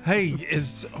 Hey,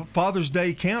 it's Father's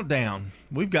Day countdown.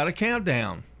 We've got a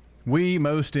countdown. We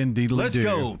most indeed do. Let's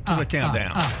go to the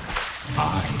countdown.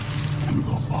 I am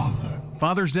the father.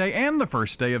 Father's Day and the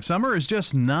first day of summer is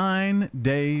just 9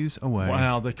 days away.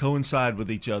 Wow, they coincide with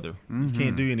each other. Mm-hmm. You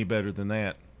can't do any better than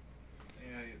that.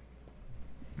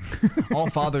 All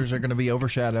fathers are going to be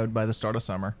overshadowed by the start of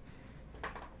summer.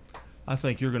 I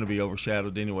think you're going to be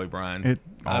overshadowed anyway, Brian. It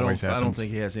always happens. I don't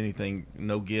think he has anything,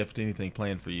 no gift, anything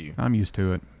planned for you. I'm used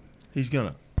to it. He's going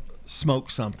to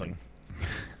smoke something.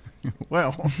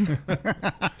 Well,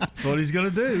 that's what he's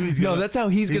going to do. That's how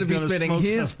he's going to be spending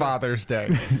his Father's Day.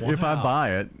 Wow. If I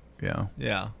buy it, yeah.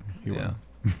 Yeah. Yeah.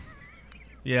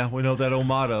 Yeah, we know that old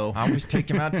motto. I always take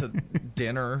him out to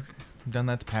dinner. I've done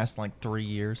that the past 3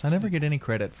 years. I never get any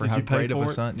credit for how great of a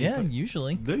son. Yeah,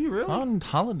 usually. Do you really? On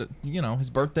holiday,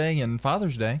 his birthday and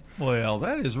Father's Day. Well,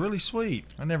 that is really sweet.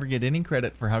 I never get any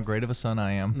credit for how great of a son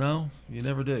I am. No, you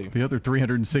never do. The other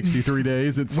 363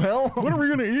 days, it's, what are we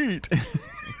going to eat?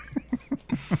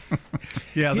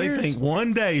 Yeah, they think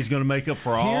one day he's going to make up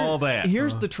for all that.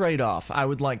 Here's the trade-off, I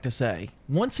would like to say.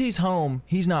 Once he's home,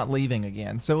 he's not leaving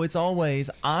again. So it's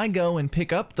always, I go and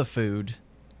pick up the food,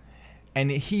 and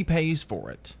he pays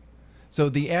for it. So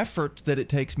the effort that it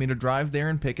takes me to drive there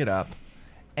and pick it up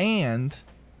and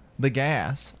the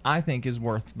gas, I think, is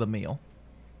worth the meal.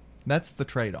 That's the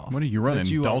trade-off. What are you running?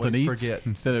 You Dalton Eats forget.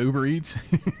 instead of Uber Eats?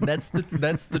 That's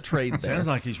the trade there. Sounds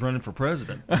like he's running for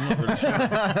president. I'm not really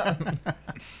sure.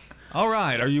 All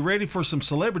right, are you ready for some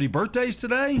celebrity birthdays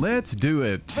today? Let's do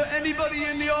it. For anybody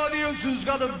in the audience who's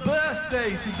got a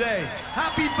birthday today,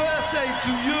 happy birthday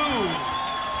to you.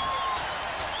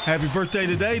 Happy birthday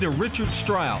today to Richard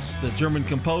Strauss, the German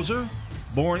composer,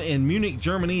 born in Munich,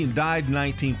 Germany, and died in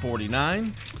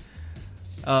 1949.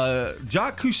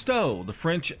 Jacques Cousteau, the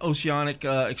French oceanic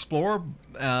explorer,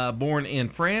 born in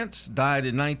France, died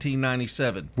in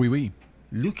 1997. Oui, oui.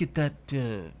 Look at that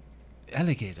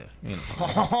alligator. You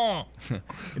know.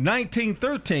 In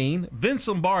 1913, Vince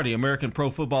Lombardi, American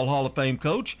Pro Football Hall of Fame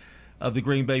coach of the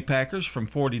Green Bay Packers from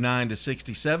 49 to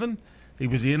 67. He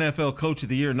was the NFL Coach of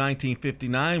the Year in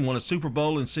 1959, won a Super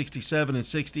Bowl in 67 and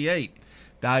 68.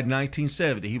 Died in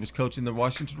 1970. He was coaching the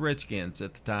Washington Redskins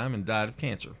at the time and died of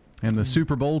cancer. And the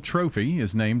Super Bowl trophy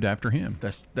is named after him.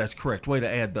 That's correct. Way to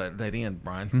add that in,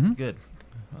 Brian. Mm-hmm. Good.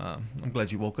 I'm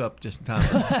glad you woke up just in time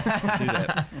to do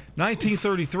that.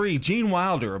 1933, Gene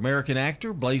Wilder, American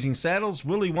actor, Blazing Saddles,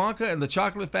 Willy Wonka and the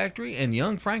Chocolate Factory, and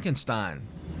Young Frankenstein.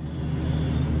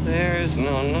 There's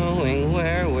no knowing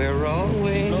where we're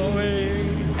going.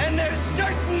 And they're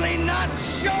certainly not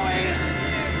showing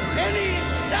any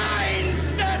signs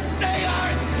that they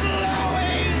are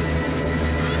slowing.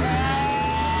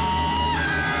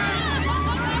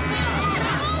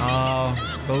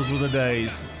 Those were the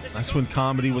days. That's when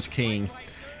comedy was king.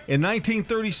 In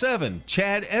 1937,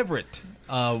 Chad Everett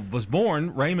was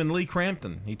born, Raymond Lee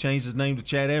Crampton. He changed his name to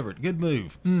Chad Everett. Good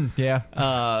move. Yeah.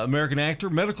 American actor,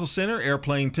 Medical Center,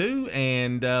 Airplane 2,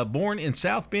 and born in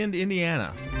South Bend,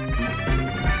 Indiana.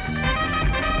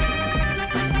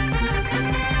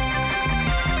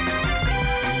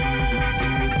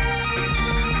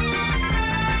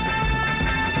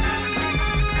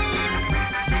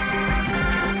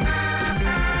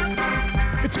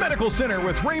 It's Medical Center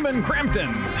with Raymond Crampton.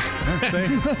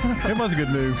 It was a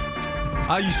good move.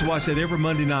 I used to watch that every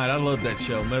Monday night. I loved that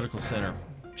show, Medical Center.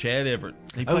 Chad Everett.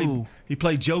 He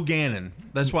played Joe Gannon.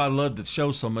 That's why I loved the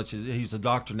show so much. He's a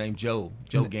doctor named Joe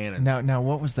Gannon. Now,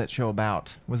 what was that show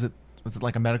about? Was it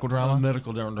like a medical drama? A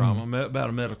medical drama about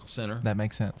a medical center. That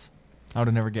makes sense. I would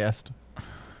have never guessed.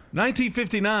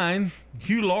 1959,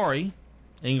 Hugh Laurie,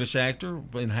 English actor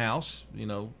in House,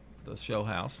 the show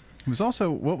House. It was also,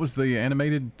 what was the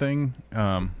animated thing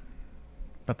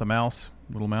about the mouse,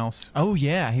 little mouse? Oh,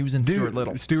 yeah. He was in Stuart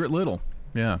Little. Stuart Little,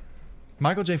 yeah.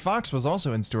 Michael J. Fox was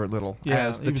also in Stuart Little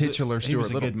as the titular Stuart Little.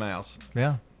 He was a good mouse.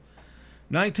 Yeah.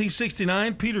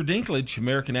 1969, Peter Dinklage,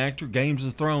 American actor, Games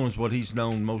of Thrones, what he's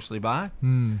known mostly by.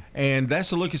 And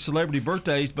that's a look at celebrity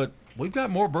birthdays, but we've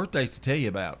got more birthdays to tell you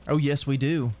about. Oh, yes, we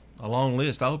do. A long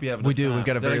list. I hope you have enough We do. time. We've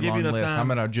got a very long list. I'm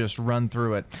going to just run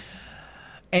through it.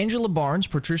 Angela Barnes,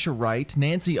 Patricia Wright,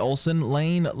 Nancy Olson,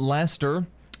 Lane Lester,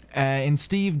 and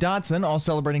Steve Dodson all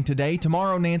celebrating today.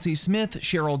 Tomorrow, Nancy Smith,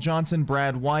 Cheryl Johnson,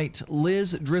 Brad White,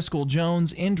 Liz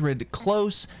Driscoll-Jones, Indrid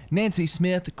Close, Nancy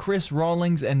Smith, Chris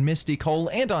Rawlings, and Misty Cole.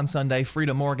 And on Sunday,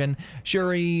 Frida Morgan,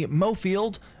 Sherry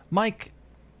Mofield, Mike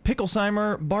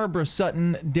Picklesheimer, Barbara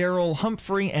Sutton, Daryl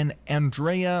Humphrey, and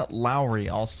Andrea Lowry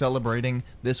all celebrating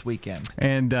this weekend.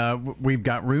 And we've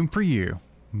got room for you.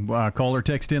 Call or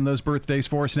text in those birthdays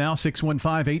for us now,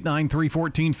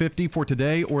 615-893-1450 for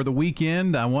today or the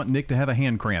weekend. I want Nick to have a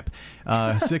hand cramp.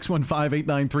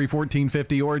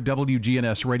 615-893-1450 or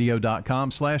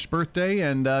WGNSradio.com/birthday.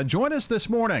 And join us this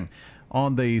morning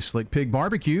on the Slick Pig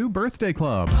Barbecue Birthday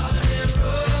Club.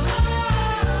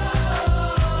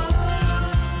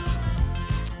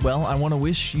 Well, I want to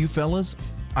wish you fellas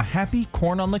a happy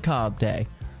Corn on the Cob day.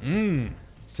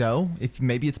 So, if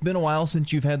maybe it's been a while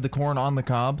since you've had the corn on the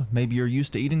cob, maybe you're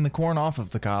used to eating the corn off of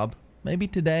the cob, maybe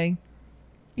today,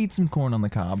 eat some corn on the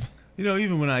cob.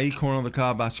 Even when I eat corn on the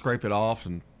cob, I scrape it off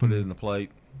and put it in the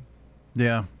plate.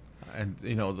 Yeah. And,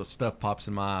 the stuff pops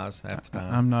in my eyes half the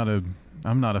time.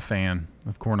 I'm not a fan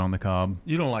of corn on the cob.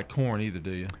 You don't like corn either,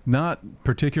 do you? Not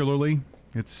particularly.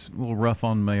 It's a little rough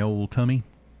on my old tummy.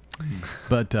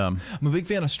 But I'm a big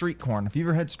fan of street corn. Have you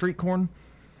ever had street corn?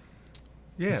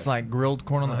 Yeah, it's like grilled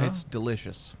corn on the. It's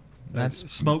delicious. That's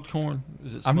smoked corn.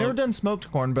 Is it smoked? I've never done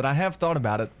smoked corn, but I have thought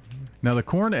about it. Now the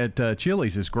corn at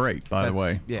Chili's is great, by the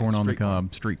way. Yeah, corn on the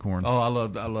cob, street corn. Oh, I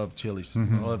love Chili's. I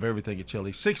love everything at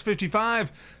Chili's.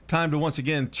 6:55. Time to once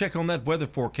again check on that weather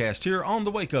forecast here on the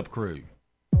Wake Up Crew.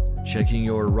 Checking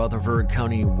your Rutherford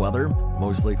County weather.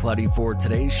 Mostly cloudy for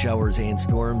today. Showers and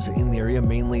storms in the area,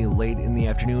 mainly late in the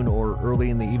afternoon or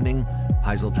early in the evening.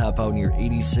 Highs will top out near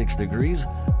 86 degrees.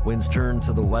 Winds turn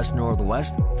to the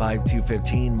west-northwest, 5 to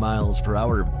 15 miles per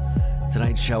hour.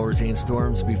 Tonight, showers and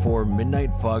storms before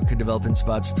midnight. Fog could develop in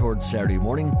spots towards Saturday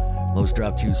morning. Lows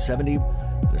drop to 70.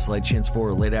 There's a slight chance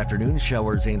for late afternoon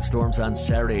showers and storms on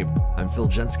Saturday. I'm Phil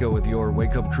Jensko with your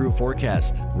Wake Up Crew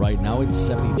forecast. Right now it's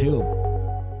 72.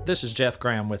 This is Jeff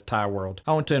Graham with Tire World.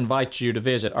 I want to invite you to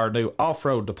visit our new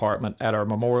off-road department at our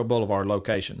Memorial Boulevard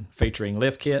location, featuring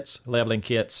lift kits, leveling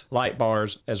kits, light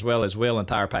bars, as well as wheel and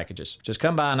tire packages. Just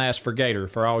come by and ask for Gator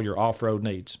for all your off-road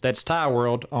needs. That's Tire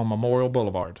World on Memorial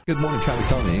Boulevard. Good morning.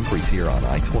 Traffic's on the increase here on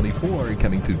I-24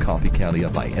 coming through Coffee County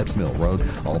up by Epps Mill Road.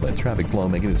 All that traffic flow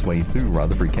making its way through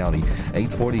Rutherford County.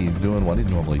 840 is doing what it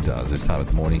normally does this time of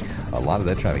the morning. A lot of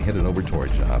that traffic headed over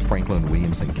towards Franklin,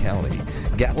 Williamson County.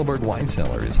 Gatlinburg Wine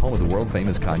Cellar is home of the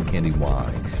world-famous cotton candy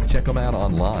wine. Check them out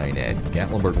online at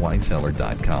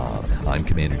GatlinburgWineCellar.com. I'm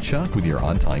Commander Chuck with your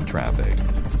on-time traffic.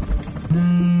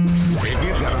 If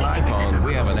you've got an iPhone,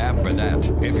 we have an app for that.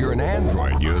 If you're an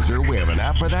Android user, we have an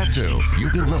app for that too. You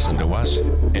can listen to us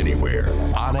anywhere,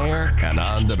 on air and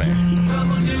on demand.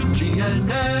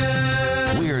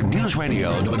 WGNS. We're News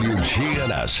Radio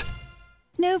WGNS.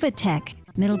 Novatech,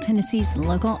 Middle Tennessee's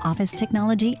local office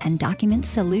technology and document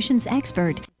solutions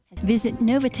expert. Visit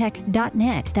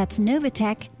Novatech.net. That's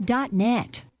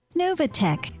Novatech.net.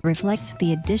 Novatech reflects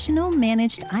the additional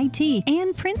managed IT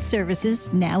and print services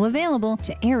now available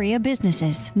to area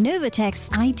businesses. Novatech's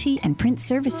IT and print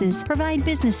services provide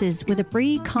businesses with a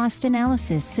free cost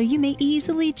analysis so you may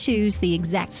easily choose the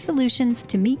exact solutions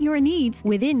to meet your needs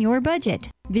within your budget.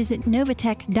 Visit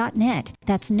Novatech.net.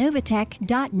 That's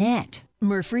Novatech.net.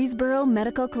 Murfreesboro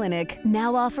Medical Clinic,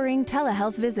 now offering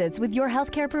telehealth visits with your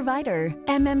healthcare provider.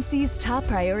 MMC's top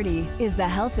priority is the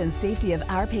health and safety of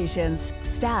our patients,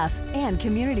 staff, and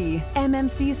community.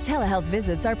 MMC's telehealth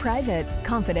visits are private,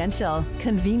 confidential,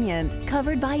 convenient,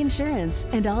 covered by insurance,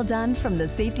 and all done from the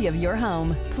safety of your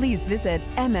home. Please visit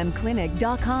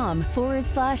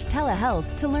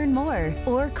mmclinic.com/telehealth to learn more,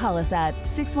 or call us at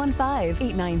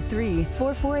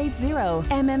 615-893-4480.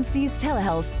 MMC's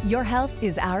Telehealth. Your health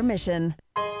is our mission.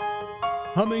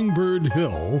 Hummingbird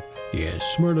Hill is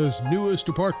Smyrna's newest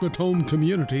apartment home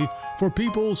community for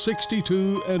people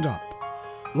 62 and up.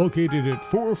 Located at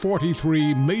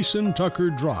 443 Mason Tucker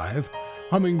Drive,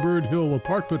 Hummingbird Hill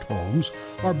apartment homes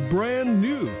are brand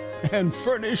new and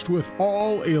furnished with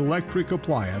all electric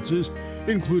appliances,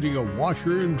 including a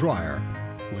washer and dryer,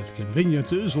 with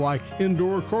conveniences like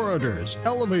indoor corridors,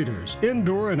 elevators,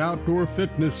 indoor and outdoor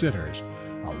fitness centers,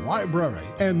 a library,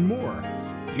 and more.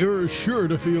 You're sure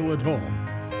to feel at home.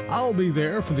 I'll be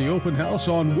there for the open house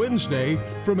on Wednesday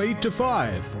from 8 to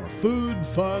 5 for food,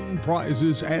 fun,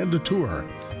 prizes, and a tour.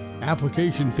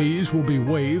 Application fees will be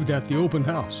waived at the open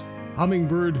house.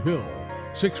 Hummingbird Hill,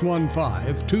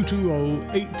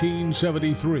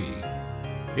 615-220-1873.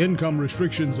 Income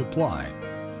restrictions apply.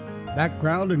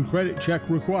 Background and credit check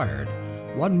required.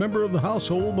 One member of the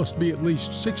household must be at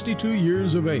least 62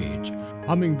 years of age.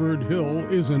 Hummingbird Hill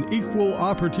is an equal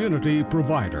opportunity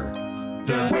provider.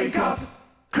 The Wake Up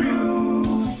Crew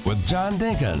with John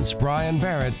Dinkins, Brian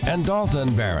Barrett, and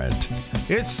Dalton Barrett.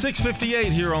 It's 6:58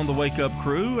 here on the Wake Up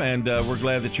Crew, and we're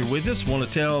glad that you're with us. Want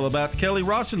to tell about Kelly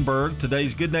Rossenberg,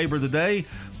 today's Good Neighbor of the Day,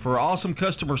 for awesome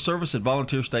customer service at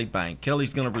Volunteer State Bank.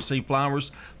 Kelly's going to receive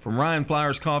flowers from Ryan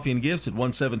Flowers Coffee and Gifts at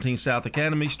 117 South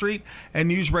Academy Street and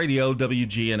News Radio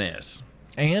WGNS.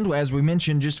 And as we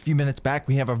mentioned just a few minutes back,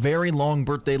 we have a very long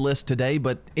birthday list today,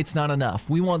 but it's not enough.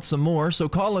 We want some more, so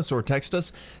call us or text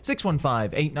us.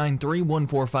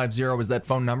 615-893-1450 is that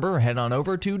phone number. Head on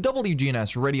over to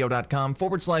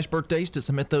WGNSradio.com/birthdays to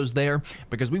submit those there,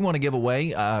 because we want to give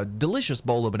away a delicious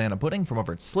bowl of banana pudding from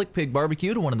over at Slick Pig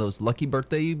Barbecue to one of those lucky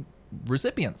birthday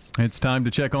recipients. It's time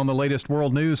to check on the latest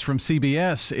world news from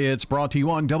CBS. It's brought to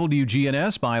you on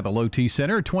WGNS by the Low T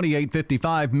Center,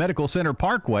 2855 Medical Center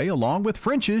Parkway, along with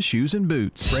French's Shoes and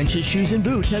Boots. French's Shoes and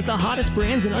Boots has the hottest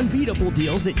brands and unbeatable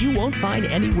deals that you won't find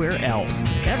anywhere else.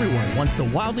 Everyone wants the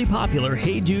wildly popular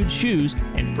Hey Dude shoes,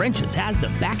 and French's has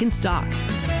them back in stock.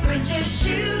 French's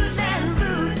Shoes and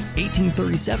Boots.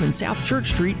 1837 South Church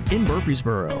Street in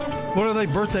Murfreesboro. What are they,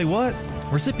 birthday what?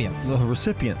 Recipients. The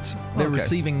recipients. They're Okay.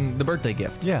 receiving the birthday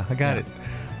gift. Yeah, I got it.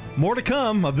 More to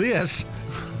come of this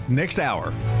next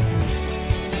hour.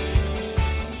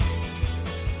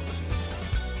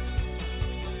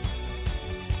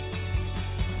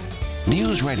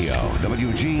 News Radio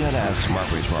WGNS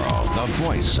Murfreesboro, the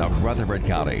voice of Rutherford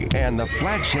County, and the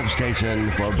flagship station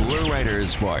for Blue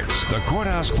Raiders sports. The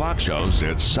Courthouse Clock shows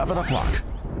it's 7 o'clock.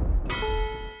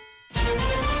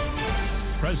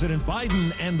 President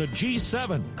Biden and the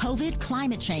G7. COVID,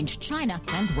 climate change, China,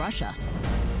 and Russia.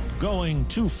 Going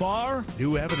too far?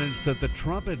 New evidence that the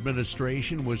Trump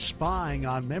administration was spying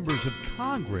on members of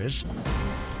Congress.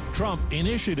 Trump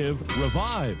initiative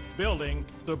revived. Building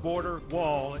the border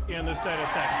wall in the state of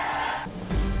Texas.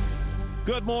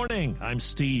 Good morning. I'm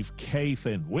Steve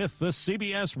Kathan with the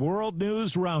CBS World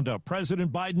News Roundup.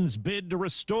 President Biden's bid to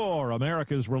restore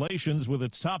America's relations with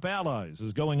its top allies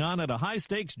is going on at a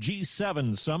high-stakes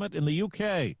G7 summit in the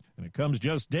UK. And it comes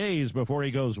just days before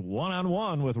he goes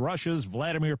one-on-one with Russia's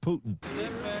Vladimir Putin.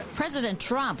 President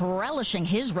Trump relishing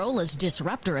his role as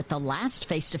disruptor at the last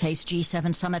face-to-face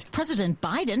G7 summit. President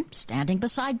Biden standing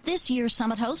beside this year's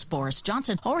summit host Boris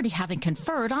Johnson, already having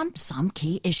conferred on some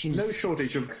key issues. No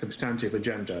shortage of substantive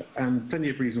agenda and plenty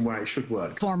of reason why it should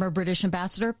work. Former British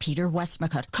Ambassador Peter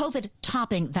Westmacott. COVID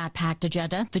topping that packed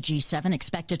agenda. The G7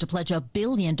 expected to pledge 1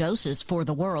 billion doses for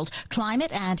the world.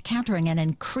 Climate and countering an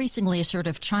increasingly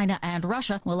assertive China and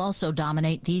Russia will also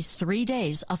dominate these 3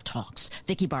 days of talks.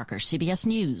 Vicki Barker, CBS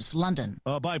News, London.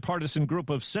 A bipartisan group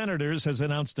of senators has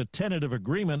announced a tentative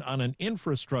agreement on an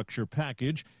infrastructure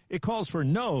package. It calls for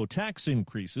no tax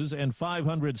increases and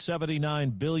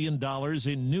 $579 billion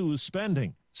in new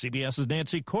spending. CBS's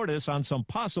Nancy Cordes on some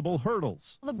possible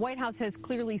hurdles. The White House has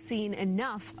clearly seen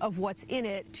enough of what's in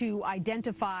it to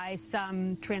identify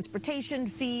some transportation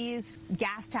fees,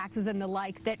 gas taxes and the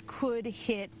like that could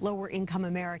hit lower income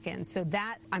Americans. So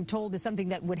that, I'm told, is something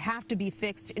that would have to be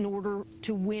fixed in order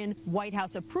to win White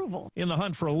House approval. In the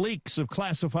hunt for leaks of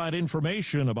classified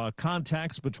information about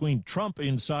contacts between Trump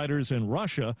insiders and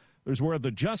Russia, there's where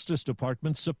the Justice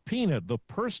Department subpoenaed the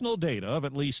personal data of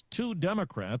at least 2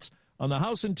 Democrats on the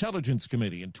House Intelligence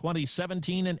Committee in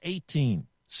 2017 and 18.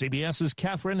 CBS's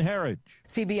Catherine Herridge.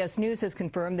 CBS News has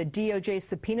confirmed the DOJ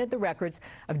subpoenaed the records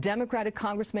of Democratic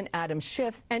Congressman Adam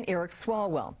Schiff and Eric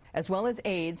Swalwell, as well as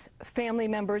aides, family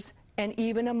members, and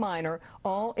even a minor,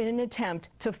 all in an attempt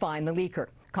to find the leaker.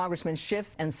 Congressman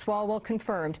Schiff and Swalwell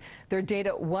confirmed their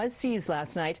data was seized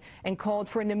last night and called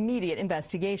for an immediate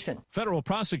investigation. Federal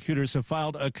prosecutors have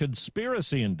filed a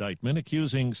conspiracy indictment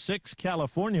accusing 6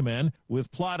 California men with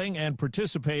plotting and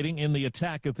participating in the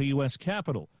attack at the U.S.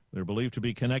 Capitol. They're believed to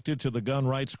be connected to the gun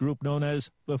rights group known as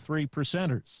the 3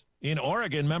 Percenters. In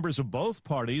Oregon, members of both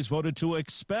parties voted to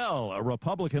expel a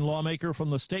Republican lawmaker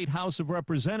from the State House of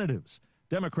Representatives,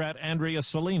 Democrat Andrea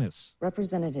Salinas.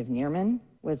 Representative Neerman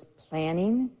was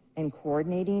planning and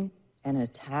coordinating an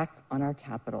attack on our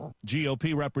Capitol.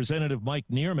 GOP Representative Mike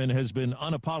Neerman has been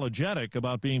unapologetic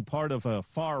about being part of a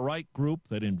far-right group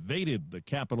that invaded the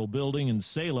Capitol building in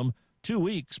Salem 2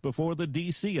 weeks before the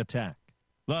D.C. attack.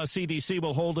 The CDC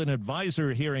will hold an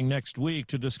advisor hearing next week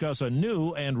to discuss a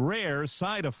new and rare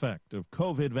side effect of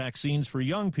COVID vaccines for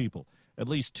young people. At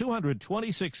least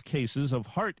 226 cases of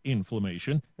heart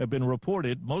inflammation have been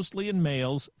reported, mostly in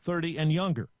males 30 and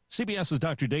younger. CBS's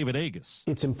Dr. David Agus.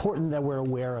 It's important that we're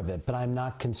aware of it, but I'm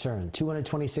not concerned.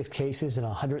 226 cases and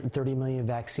 130 million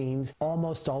vaccines.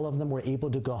 Almost all of them were able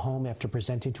to go home after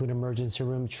presenting to an emergency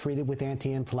room, treated with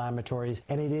anti-inflammatories,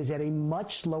 and it is at a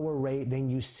much lower rate than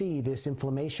you see this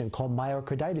inflammation called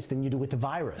myocarditis than you do with the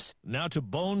virus. Now to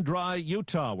bone-dry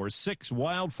Utah, where 6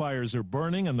 wildfires are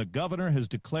burning and the governor has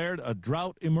declared a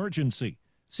drought emergency.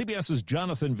 CBS's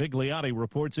Jonathan Vigliotti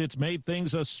reports it's made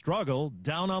things a struggle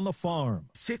down on the farm.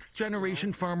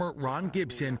 6th-generation farmer Ron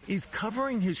Gibson is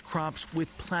covering his crops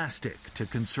with plastic to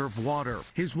conserve water.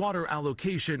 His water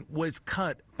allocation was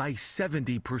cut by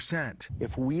 70%.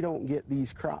 If we don't get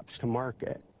these crops to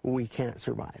market, we can't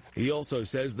survive. He also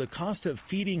says the cost of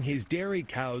feeding his dairy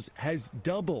cows has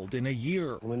doubled in a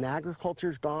year. When the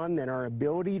agriculture's gone, then our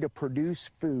ability to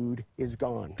produce food is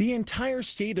gone. The entire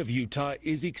state of Utah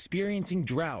is experiencing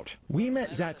drought. We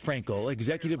met Zach Frankel,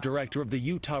 executive director of the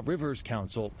Utah Rivers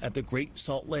Council at the Great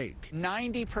Salt Lake.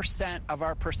 90% of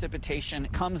our precipitation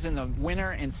comes in the winter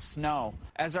and snow.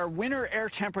 As our winter air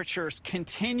temperatures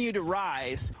continue to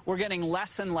rise, we're getting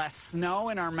less and less snow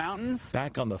in our mountains.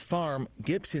 Back on the farm,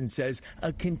 Gibson says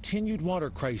a continued water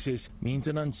crisis means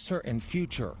an uncertain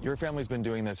future. Your family's been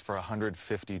doing this for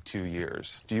 152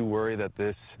 years. Do you worry that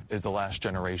this is the last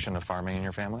generation of farming in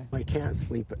your family? I can't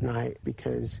sleep at night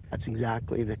because that's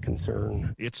exactly the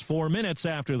concern. It's 4 minutes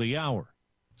after the hour.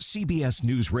 CBS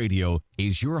News Radio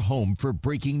is your home for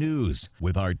breaking news.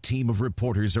 With our team of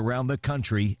reporters around the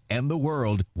country and the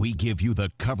world, we give you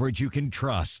the coverage you can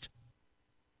trust.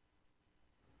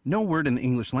 No word in the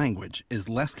English language is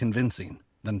less convincing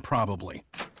than probably.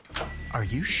 Are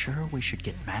you sure we should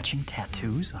get matching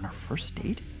tattoos on our first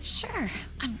date? Sure.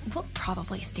 We'll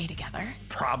probably stay together.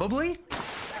 Probably?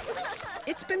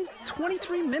 It's been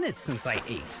 23 minutes since I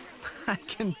ate. I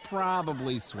can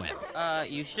probably swim.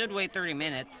 You should wait 30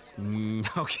 minutes.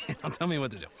 Okay, now tell me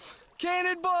what to do.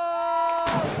 Cannonball!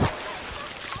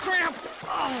 Cramp!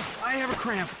 Oh, I have a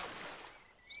cramp.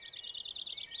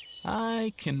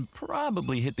 I can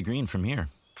probably hit the green from here.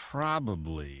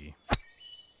 Probably.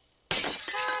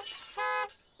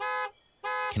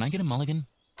 Can I get a mulligan?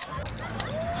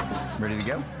 Ready to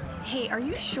go? Hey, are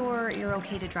you sure you're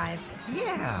okay to drive?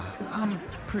 Yeah, I'm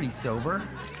pretty sober.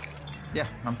 Yeah,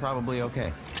 I'm probably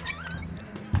okay.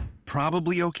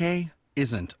 Probably okay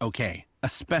isn't okay,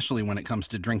 especially when it comes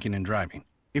to drinking and driving.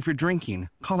 If you're drinking,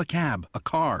 call a cab, a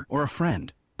car, or a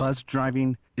friend. Buzzed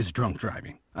driving is drunk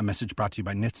driving. A message brought to you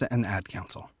by NHTSA and the Ad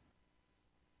Council.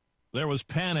 There was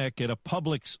panic at a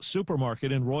Publix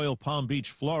supermarket in Royal Palm Beach,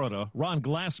 Florida. Ron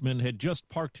Glassman had just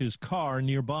parked his car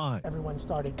nearby. Everyone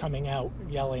started coming out,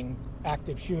 yelling,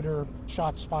 active shooter,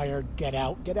 shots fired, get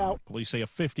out, get out. Police say a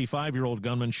 55-year-old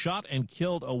gunman shot and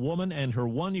killed a woman and her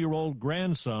 1-year-old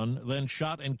grandson, then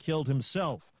shot and killed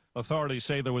himself. Authorities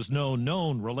say there was no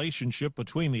known relationship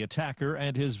between the attacker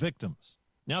and his victims.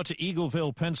 Now to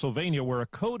Eagleville, Pennsylvania, where a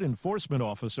code enforcement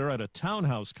officer at a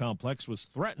townhouse complex was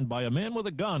threatened by a man with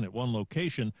a gun at one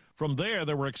location. From there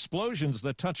were explosions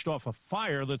that touched off a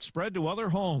fire that spread to other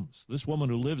homes. This woman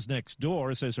who lives next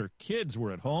door says her kids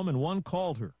were at home and one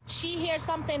called her. She hears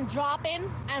something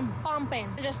dropping and bumping.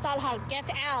 I just tell her, get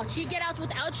out. She get out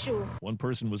without shoes. One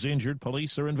person was injured.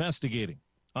 Police are investigating.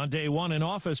 On day one in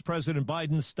office, President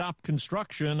Biden stopped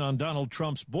construction on Donald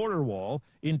Trump's border wall.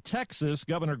 In Texas,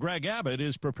 Governor Greg Abbott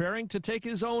is preparing to take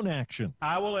his own action.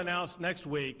 I will announce next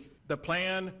week the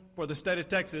plan for the state of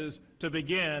Texas to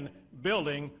begin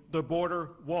building the border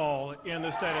wall in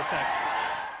the state of Texas.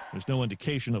 There's no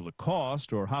indication of the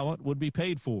cost or how it would be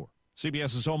paid for.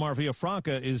 CBS's Omar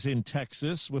Villafranca is in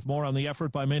Texas with more on the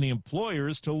effort by many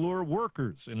employers to lure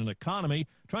workers in an economy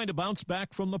trying to bounce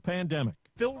back from the pandemic.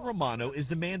 Phil Romano is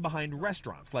the man behind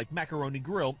restaurants like Macaroni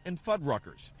Grill and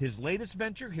Fuddruckers. His latest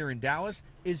venture here in Dallas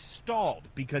is stalled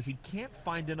because he can't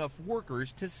find enough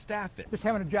workers to staff it. Just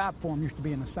having a job for him used to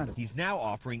be an incentive. He's now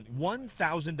offering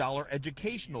 $1,000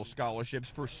 educational scholarships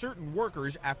for certain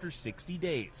workers after 60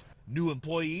 days. New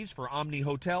employees for Omni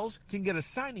Hotels can get a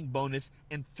signing bonus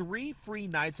and 3 free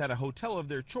nights at a hotel of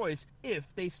their choice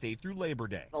if they stay through Labor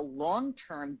Day. A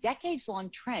long-term,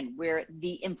 decades-long trend where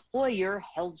the employer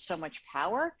held so much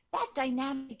power, that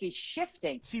dynamic is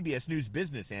shifting. CBS News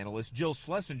business analyst Jill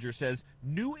Schlesinger says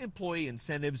new employee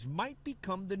incentives might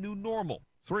become the new normal.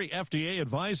 3 FDA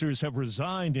advisors have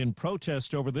resigned in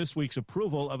protest over this week's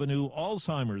approval of a new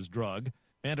Alzheimer's drug.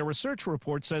 And a research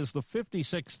report says the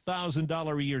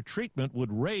 $56,000 a year treatment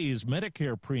would raise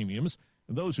Medicare premiums,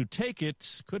 and those who take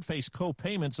it could face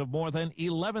co-payments of more than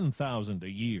 $11,000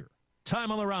 a year.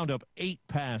 Time on the roundup, 8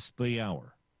 past the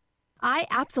hour. I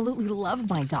absolutely love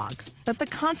my dog, but the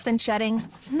constant shedding,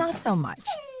 not so much.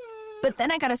 But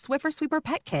then I got a Swiffer Sweeper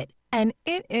Pet Kit, and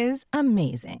it is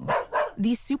amazing.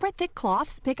 These super thick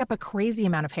cloths pick up a crazy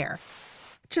amount of hair.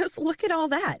 Just look at all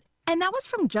that. And that was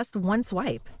from just one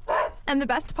swipe. And the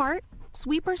best part?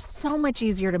 Sweeper's so much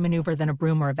easier to maneuver than a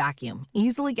broom or a vacuum,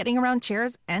 easily getting around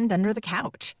chairs and under the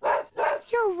couch.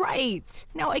 You're right.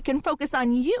 Now I can focus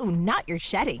on you, not your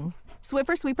shedding.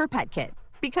 Swiffer Sweeper Pet Kit,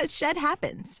 because shed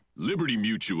happens. Liberty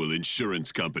Mutual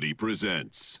Insurance Company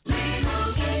presents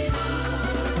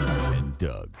and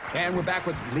Doug. And we're back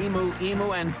with Limu,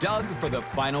 Emu, and Doug for the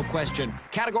final question.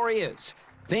 Category is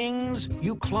things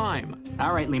you climb.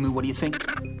 All right, Limu, what do you think?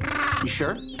 You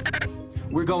sure?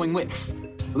 We're going with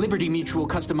Liberty Mutual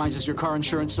customizes your car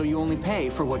insurance so you only pay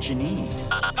for what you need.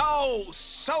 Oh,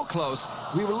 so close.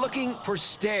 We were looking for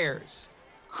stairs.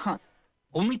 Huh.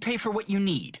 Only pay for what you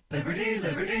need. Liberty,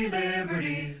 liberty,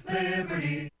 liberty,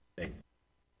 liberty.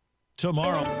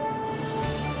 Tomorrow,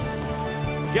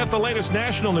 get the latest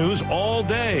national news all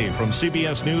day from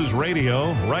CBS News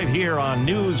Radio, right here on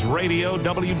News Radio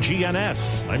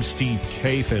WGNS. I'm Steve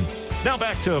Kathan. Now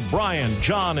back to Brian,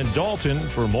 John, and Dalton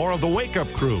for more of the Wake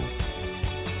Up Crew.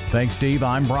 Thanks, Steve.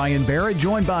 I'm Brian Barrett,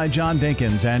 joined by John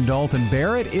Dinkins and Dalton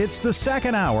Barrett. It's the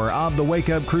second hour of the Wake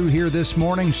Up Crew here this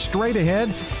morning. Straight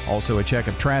ahead, also a check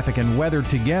of traffic and weather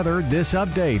together. This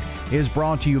update is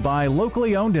brought to you by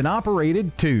locally owned and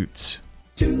operated Toots.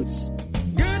 Toots,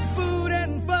 good food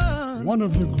and fun. One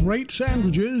of the great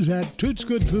sandwiches at Toots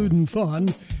Good Food and Fun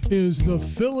is the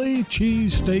Philly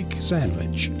cheesesteak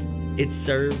sandwich. It's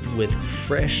served with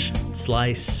fresh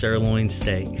sliced sirloin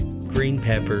steak, green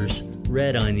peppers,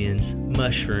 red onions,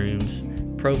 mushrooms,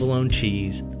 provolone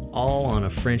cheese, all on a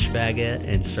French baguette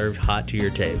and served hot to your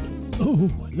table.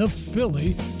 Oh, the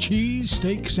Philly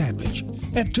cheesesteak sandwich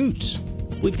at Toots.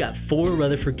 We've got 4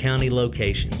 Rutherford County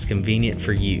locations convenient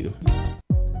for you.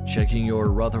 Checking your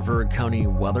Rutherford County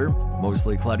weather.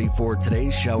 Mostly cloudy for today.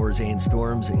 Showers and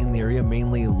storms in the area,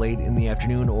 mainly late in the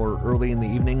afternoon or early in the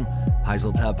evening. Highs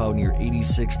will top out near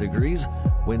 86 degrees.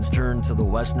 Winds turn to the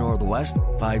west-northwest,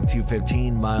 5 to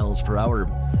 15 miles per hour.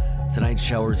 Tonight,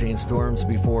 showers and storms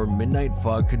before midnight.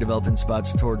 Fog could develop in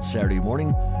spots towards Saturday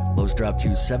morning. Lows drop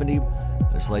to 70.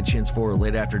 There's a slight chance for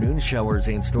late afternoon showers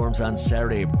and storms on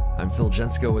Saturday. I'm Phil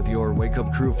Jensko with your Wake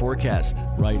Up Crew forecast.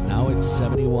 Right now, it's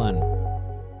 71.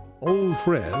 Old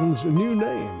friends, new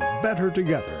name, better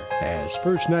together, as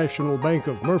First National Bank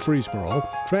of Murfreesboro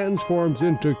transforms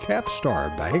into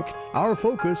Capstar Bank. Our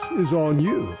focus is on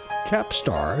you.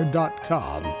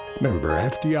 Capstar.com. Member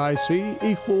FDIC,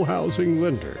 equal housing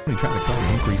lender. Traffic's on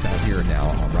the increase out here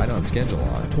now, right on schedule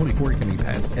on 24 coming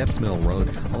past Epps Mill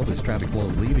Road. All this traffic flow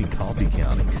leaving Coffee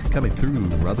County, coming through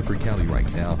Rutherford County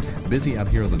right now. Busy out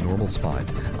here on the normal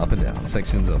spots, up and down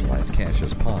sections of Las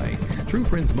Cassius Pine. True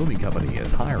Friends Moving Company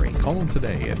is hiring. Call them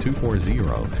today at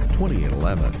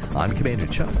 240-2811. I'm Commander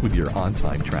Chuck with your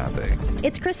on-time traffic.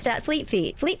 It's Krista at Fleet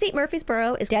Feet. Fleet Feet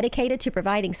Murfreesboro is dedicated to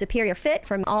providing superior fit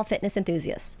from all fitness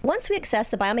enthusiasts. Once we assess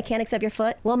the biomechanics of your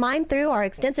foot, we'll mine through our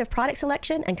extensive product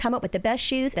selection and come up with the best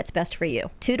shoes that's best for you.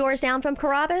 2 doors down from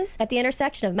Carrabba's at the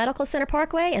intersection of Medical Center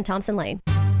Parkway and Thompson Lane.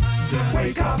 The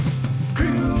Wake Up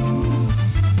Crew.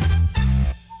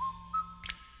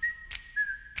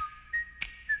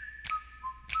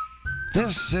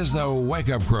 This is the Wake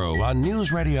Up Crew on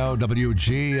News Radio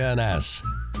WGNS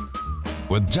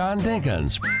with John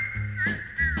Dinkins,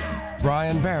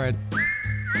 Brian Barrett,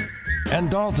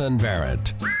 and Dalton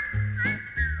Barrett.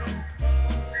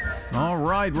 All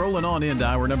right, rolling on into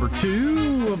hour number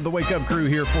 2 of the Wake Up Crew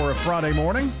here for a Friday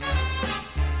morning.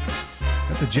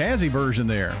 Got the jazzy version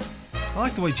there. I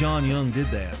like the way John Young did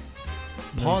that.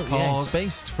 Pause, yeah,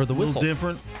 spaced for the whistles. A little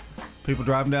different. People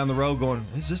driving down the road going,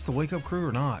 is this the Wake Up Crew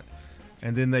or not?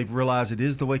 And then they realize it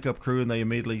is the Wake Up Crew, and they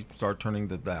immediately start turning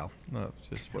the dial. No, it's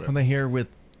just whatever. When they hear with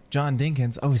John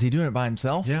Dinkins, oh, is he doing it by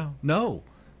himself? Yeah. No.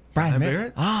 Brian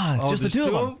Barrett? Oh, Just the two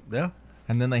of them. Yeah.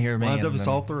 And then they hear me. Lines up, it's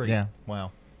all three. Yeah,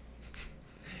 wow.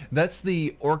 That's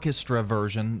the orchestra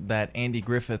version that Andy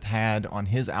Griffith had on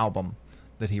his album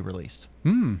that he released.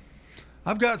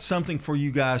 I've got something for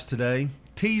you guys today.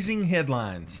 Teasing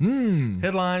headlines.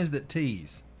 Headlines that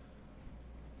tease.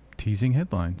 Teasing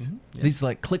headlines. Yeah. These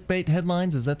like clickbait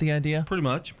headlines, is that the idea? Pretty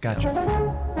much. Gotcha.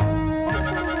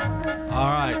 All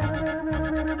right.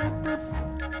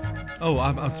 Oh,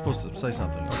 I'm supposed to say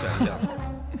something. Okay, yeah.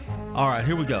 All right,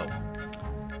 here we go.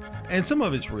 And some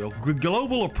of it's real.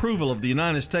 Global approval of the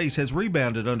United States has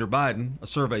rebounded under Biden, a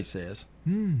survey says.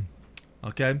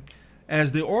 Okay.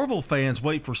 As the Orville fans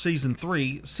wait for season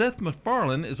 3, Seth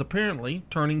MacFarlane is apparently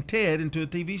turning Ted into a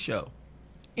TV show.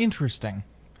 Interesting.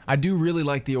 I do really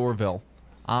like the Orville.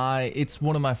 It's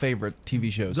one of my favorite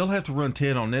TV shows. They'll have to run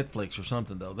Ted on Netflix or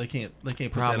something though. They can't put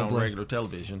that on regular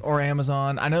television. Or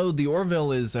Amazon. I know the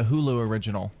Orville is a Hulu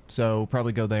original, so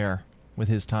probably go there with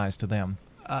his ties to them.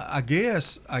 I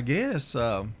guess they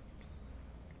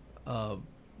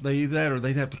that or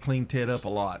they'd have to clean Ted up a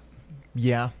lot.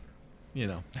 Yeah. You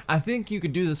know. I think you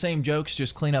could do the same jokes,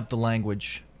 just clean up the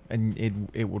language, and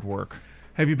it would work.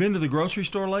 Have you been to the grocery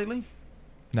store lately?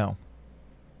 No.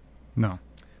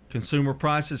 Consumer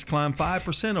prices climbed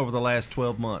 5% over the last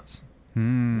 12 months.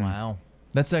 Wow.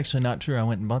 That's actually not true. I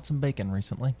went and bought some bacon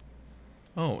recently.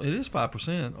 Oh, it is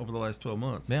 5% over the last 12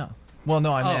 months. Yeah. Well,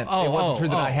 no, I meant it wasn't true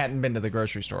that I hadn't been to the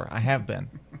grocery store. I have been.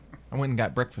 I went and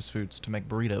got breakfast foods to make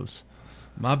burritos.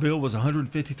 My bill was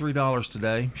 $153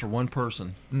 today for one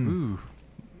person. Ooh.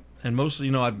 And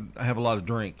mostly, I have a lot of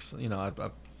drinks. I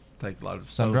take a lot of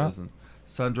Sundrop? sodas and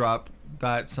Sundrop,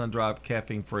 Diet Sundrop,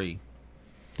 caffeine free.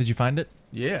 Did you find it?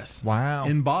 Yes. Wow.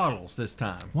 In bottles this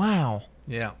time. Wow.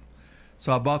 Yeah.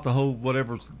 So I bought the whole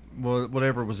whatever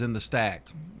was in the stack,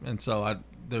 and so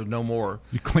there's no more.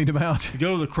 You cleaned them out. You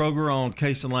go to the Kroger on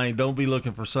Case and Lane. Don't be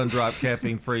looking for Sundrop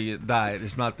caffeine free diet.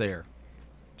 It's not there.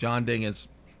 John Dinkins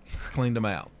cleaned them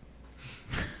out.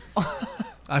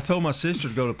 I told my sister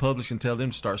to go to Publix and tell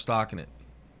them to start stocking it.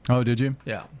 Oh, did you?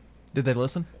 Yeah. Did they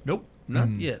listen? Nope, not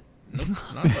yet. Nope,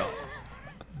 not at all.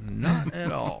 Not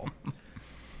at all.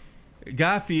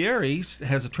 Guy Fieri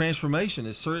has a transformation.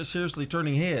 It's seriously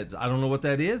turning heads. I don't know what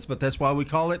that is, but that's why we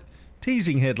call it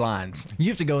teasing headlines. You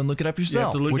have to go and look it up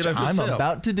yourself, which I'm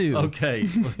about to do. Okay.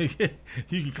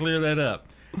 You can clear that up.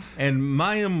 And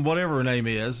Mayim, whatever her name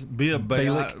is,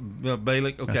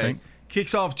 Balick, okay,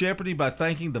 kicks off Jeopardy by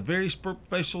thanking the very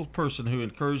special person who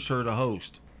encouraged her to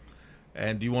host.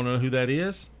 And do you want to know who that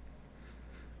is?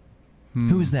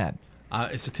 Who is that?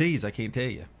 It's a tease. I can't tell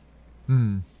you.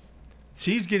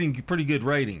 She's getting pretty good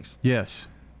ratings. Yes.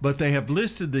 But they have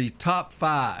listed the top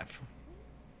 5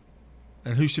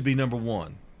 and who should be number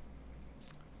 1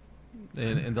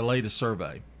 in the latest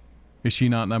survey. Is she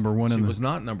not number 1? She was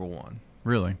not number 1.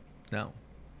 Really? No.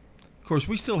 Of course,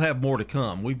 we still have more to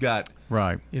come. We've got,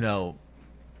 right.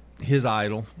 his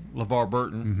idol, LeVar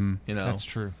Burton. You know, That's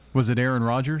true. Was it Aaron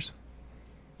Rodgers?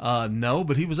 No,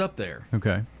 but he was up there.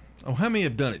 Okay. Oh, how many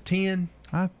have done it? 10?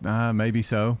 Maybe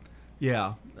so.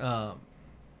 Yeah.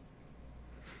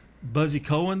 Buzzy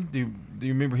Cohen, do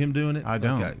you remember him doing it? I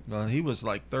don't. Okay. Well, he was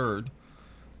like third,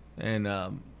 and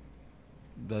I'm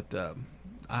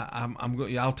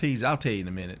going. I'll tell you in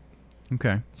a minute.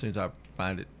 Okay. As soon as I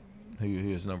find it, who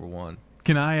is number one.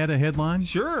 Can I add a headline?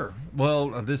 Sure. Well,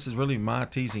 this is really my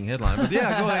teasing headline, but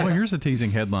yeah, go ahead. Well, here's a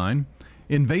teasing headline: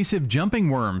 invasive jumping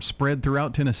worms spread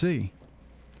throughout Tennessee.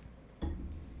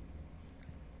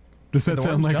 Does that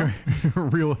sound like a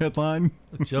real headline?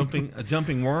 A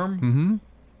jumping worm? Mm-hmm.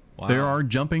 Wow. There are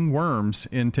jumping worms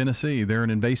in Tennessee. They're an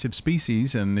invasive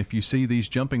species, and if you see these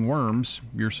jumping worms,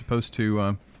 you're supposed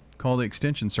to call the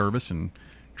extension service and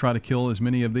try to kill as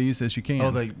many of these as you can.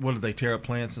 Oh, what do they tear up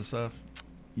plants and stuff?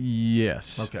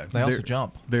 Yes. Okay. They also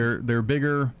jump. They're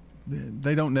bigger.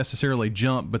 They don't necessarily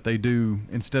jump, but they do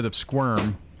instead of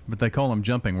squirm. But they call them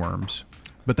jumping worms.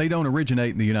 But they don't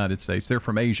originate in the United States. They're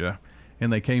from Asia,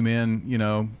 and they came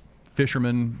in.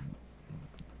 Fishermen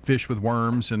fish with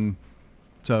worms, and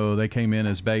so they came in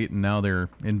as bait, and now they're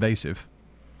invasive.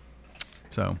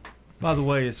 So. By the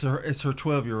way, it's her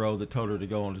 12-year-old that told her to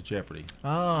go on to Jeopardy.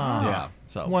 Ah. Yeah.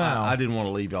 So wow. I didn't want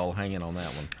to leave y'all hanging on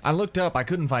that one. I looked up. I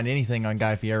couldn't find anything on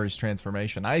Guy Fieri's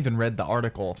transformation. I even read the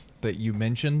article that you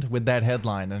mentioned with that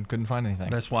headline and couldn't find anything.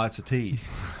 That's why it's a tease.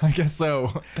 I guess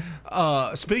so.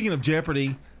 Speaking of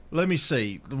Jeopardy, let me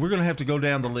see. We're going to have to go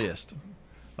down the list.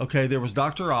 Okay, there was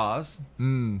Dr. Oz.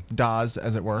 Daz,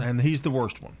 as it were. And he's the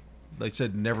worst one. They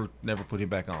said never put him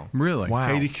back on. Really?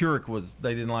 Wow. Katie Couric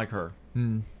they didn't like her.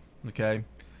 Okay.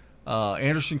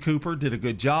 Anderson Cooper did a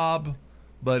good job,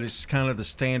 but it's kind of the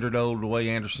standard old way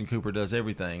Anderson Cooper does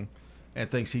everything,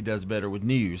 and thinks he does better with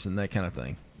news and that kind of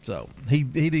thing. So he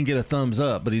didn't get a thumbs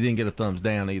up, but he didn't get a thumbs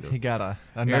down either. He got a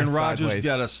Aaron nice Rodgers sideways.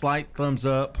 got a slight thumbs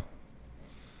up.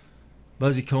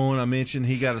 Buzzy Cohen, I mentioned,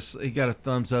 he got a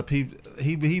thumbs up.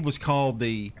 He was called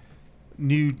the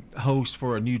new host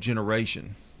for a new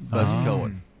generation. Buzzy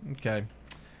Cohen. Okay.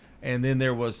 And then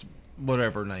there was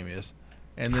whatever her name is.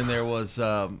 And then there was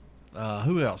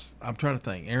who else? I'm trying to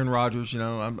think. Aaron Rodgers,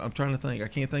 I'm trying to think. I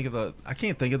can't think of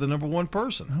the number one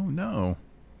person. Oh no.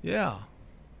 Yeah.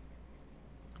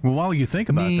 Well, while you think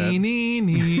about that, I can't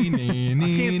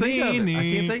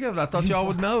think of it. I thought y'all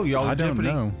would know. Y'all I don't Jeopardy.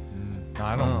 know.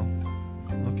 I don't know.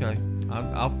 Okay.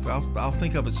 I'll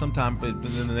think of it sometime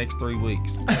within the next 3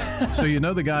 weeks. So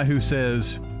the guy who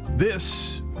says,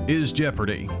 "This is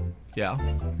Jeopardy." Yeah.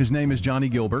 His name is Johnny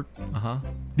Gilbert. Uh-huh.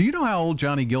 Do you know how old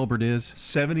Johnny Gilbert is?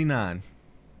 79.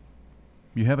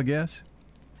 You have a guess?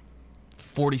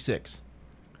 46.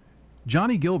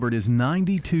 Johnny Gilbert is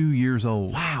 92 years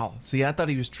old. Wow. See, I thought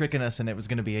he was tricking us and it was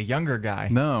going to be a younger guy.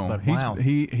 No. But wow.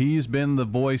 He's been the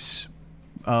voice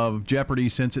of Jeopardy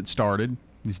since it started.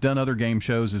 He's done other game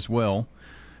shows as well.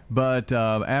 But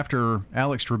after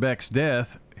Alex Trebek's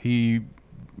death, he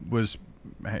was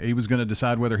going to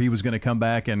decide whether he was going to come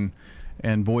back and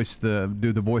do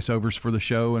the voiceovers for the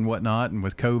show and whatnot, and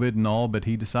with COVID and all, but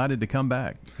he decided to come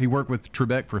back. He worked with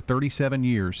Trebek for 37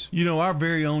 years. Our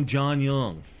very own John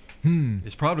Young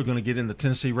is probably going to get in the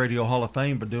Tennessee Radio Hall of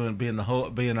Fame for being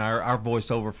our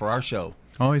voiceover for our show.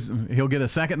 Oh, he'll get a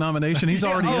second nomination. He's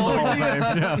already in the Hall of Fame.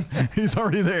 Yeah, he's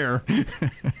already there.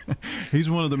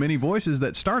 He's one of the many voices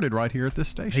that started right here at this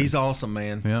station. He's awesome,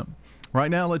 man. Yeah.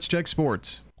 Right now, let's check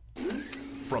sports.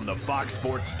 From the Fox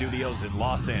Sports Studios in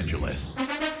Los Angeles,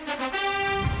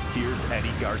 here's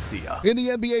Eddie Garcia. In the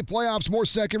NBA playoffs, more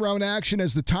second-round action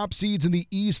as the top seeds in the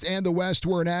East and the West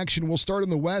were in action. We'll start in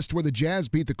the West, where the Jazz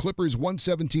beat the Clippers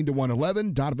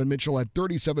 117-111. Donovan Mitchell had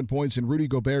 37 points, and Rudy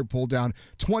Gobert pulled down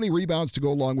 20 rebounds to go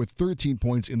along with 13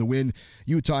 points in the win.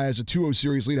 Utah has a 2-0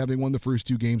 series lead, having won the first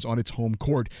two games on its home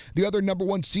court. The other number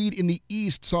one seed in the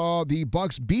East saw the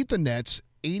Bucks beat the Nets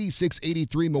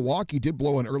 86-83. Milwaukee did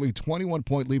blow an early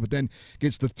 21-point lead, but then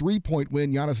gets the 3-point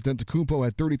win. Giannis Antetokounmpo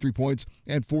had 33 points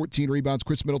and 14 rebounds.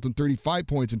 Chris Middleton, 35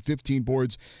 points and 15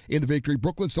 boards in the victory.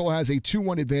 Brooklyn still has a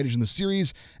 2-1 advantage in the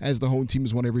series, as the home team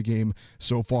has won every game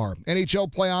so far.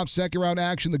 NHL playoffs, second-round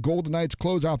action. The Golden Knights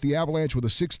close out the Avalanche with a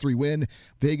 6-3 win.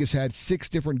 Vegas had 6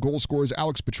 different goal scorers.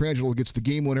 Alex Pietrangelo gets the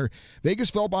game winner.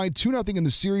 Vegas fell behind 2-0 in the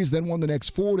series, then won the next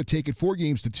 4 to take it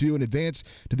 4-2 and advance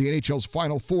to the NHL's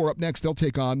Final Four. Up next, they'll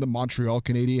take on the Montreal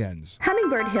Canadiens. Hummingbird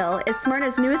Hummingbird Hill is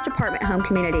Smyrna's newest apartment home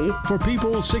community. For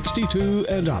people 62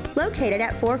 and up. Located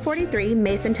at 443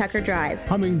 Mason Tucker Drive.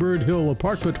 Hummingbird Hill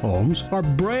apartment homes are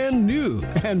brand new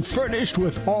and furnished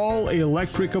with all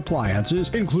electric appliances,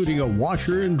 including a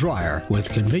washer and dryer, with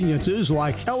conveniences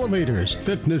like elevators,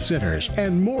 fitness centers,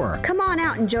 and more. Come on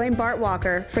out and join Bart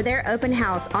Walker for their open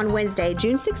house on Wednesday,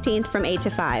 June 16th from 8 to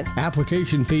 5.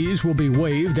 Application fees will be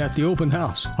waived at the open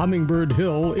house. Hummingbird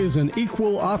Hill is an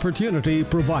equal opportunity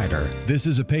provider. This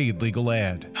is a paid legal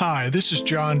ad. Hi, this is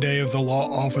John Day of the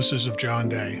Law Offices of John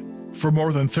Day. For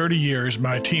more than 30 years,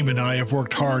 my team and I have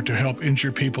worked hard to help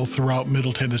injured people throughout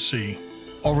Middle Tennessee.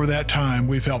 Over that time,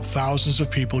 we've helped thousands of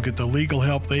people get the legal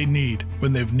help they need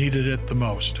when they've needed it the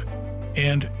most.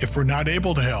 And if we're not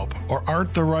able to help or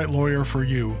aren't the right lawyer for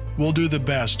you, we'll do the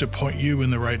best to point you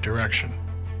in the right direction.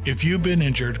 If you've been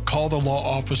injured, call the Law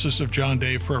Offices of John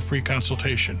Day for a free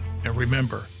consultation. And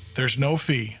remember, there's no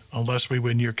fee unless we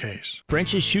win your case.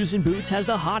 French's Shoes and Boots has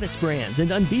the hottest brands and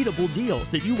unbeatable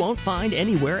deals that you won't find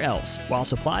anywhere else. While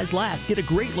supplies last, get a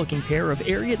great-looking pair of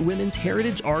Ariat Women's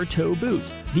Heritage R Toe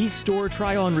boots. These store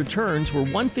try-on returns were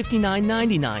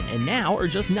 $159.99 and now are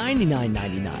just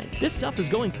 $99.99. This stuff is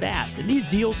going fast, and these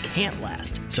deals can't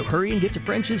last. So hurry and get to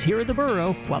French's here at the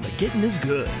Borough while the getting is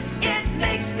good. It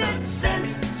makes good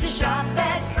sense to shop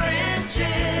at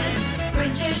French's.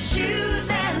 French's Shoes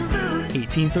and Boots.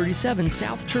 1837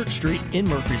 South Church Street in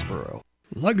Murfreesboro.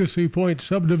 Legacy Point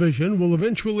subdivision will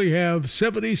eventually have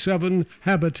 77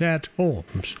 Habitat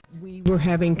homes. We were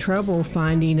having trouble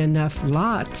finding enough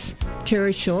lots.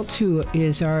 Terry Schultz, who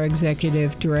is our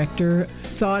executive director,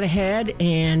 thought ahead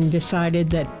and decided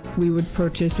that we would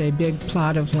purchase a big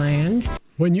plot of land.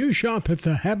 When you shop at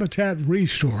the Habitat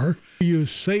Restore, you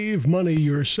save money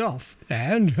yourself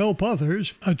and help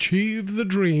others achieve the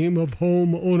dream of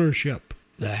home ownership.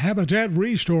 The Habitat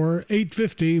Restore,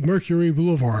 850 Mercury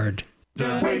Boulevard.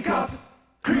 The Wake Up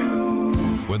Crew.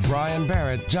 With Brian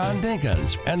Barrett, John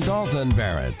Dinkins, and Dalton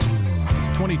Barrett.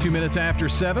 22 minutes after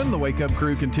 7, the Wake Up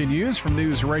Crew continues from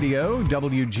News Radio,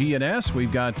 WGNS.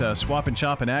 We've got Swap and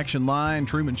Shop and Action Line,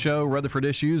 Truman Show, Rutherford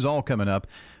Issues, all coming up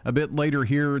a bit later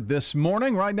here this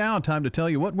morning. Right now, time to tell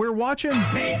you what we're watching.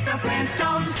 Meet the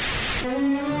Flintstones.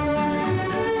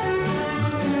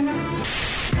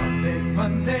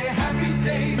 Monday, happy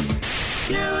days.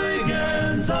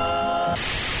 Gilligan's Island.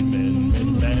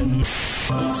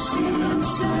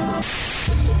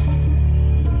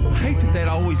 I hate that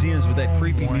always ends with that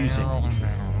creepy music.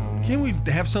 Can we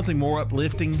have something more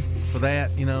uplifting for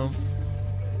that, you know?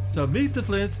 So meet the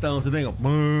Flintstones and they go,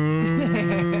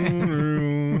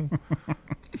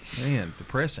 man,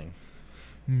 depressing.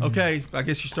 Okay, I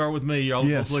guess you start with me. You're all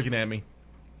both looking at me.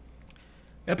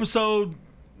 Episode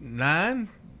 9,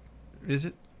 is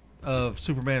it, of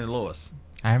Superman and Lois?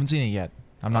 I haven't seen it yet.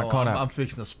 I'm not caught up. I'm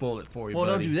fixing to spoil it for you, Well,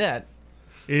 buddy. don't do that.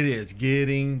 It is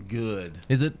getting good.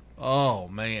 Is it? Oh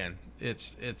man,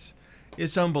 it's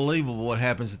unbelievable what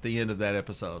happens at the end of that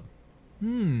episode.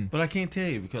 But I can't tell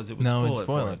you because it would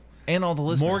spoil it. And all the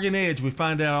listeners. Morgan Edge. We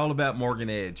find out all about Morgan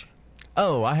Edge.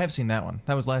 Oh, I have seen that one.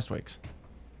 That was last week's.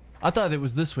 I thought it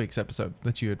was this week's episode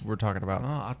that you were talking about. Oh,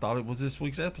 I thought it was this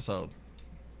week's episode.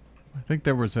 I think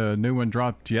there was a new one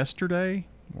dropped yesterday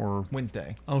or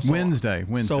Wednesday. Oh, so Wednesday.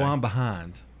 So I'm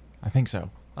behind. I think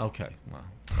so. Okay. Well.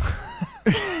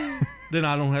 Then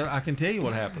I can tell you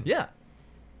what happened. Yeah.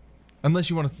 Unless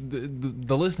you want to,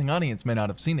 the listening audience may not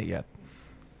have seen it yet.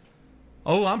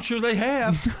 Oh, I'm sure they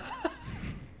have.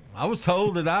 I was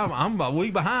told that I'm a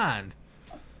week behind.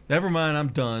 Never mind, I'm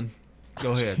done.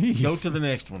 Go ahead. Jeez. Go to the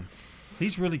next one.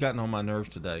 He's really gotten on my nerves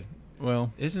today.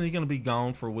 Well, isn't he going to be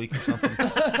gone for a week or something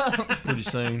pretty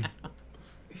soon?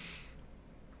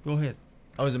 Go ahead.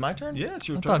 Oh, is it my turn? Yeah, it's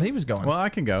your I turn. thought he was going. Well, I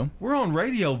can go. We're on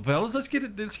radio, fellas. Let's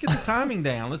get the timing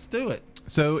down. Let's do it.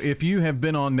 So, if you have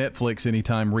been on Netflix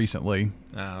anytime recently,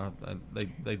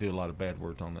 they do a lot of bad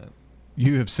words on that.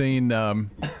 You have seen a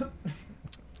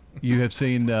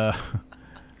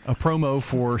promo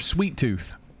for Sweet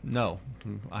Tooth. No,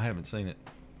 I haven't seen it.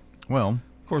 Well,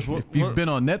 of course, if you've been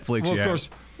on Netflix, of course.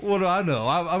 What do I know?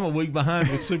 I'm a week behind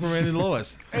with Superman and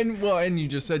Lois. And you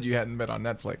just said you hadn't been on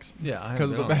Netflix. Yeah,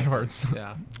 because of the bad words.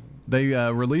 Yeah, they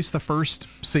released the first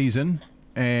season,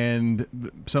 and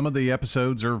some of the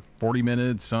episodes are 40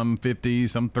 minutes, some 50,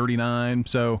 some 39.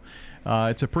 So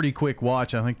it's a pretty quick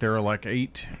watch. I think there are like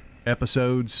 8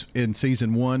 episodes in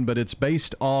season 1, but it's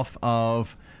based off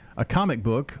of a comic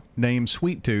book named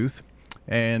Sweet Tooth,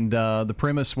 and the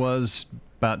premise was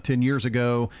about 10 years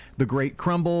ago, the Great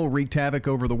Crumble wreaked havoc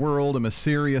over the world, a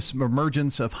mysterious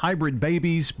emergence of hybrid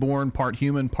babies born part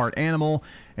human, part animal,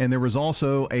 and there was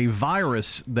also a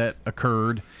virus that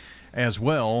occurred as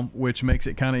well, which makes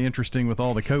it kind of interesting with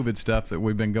all the COVID stuff that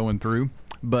we've been going through.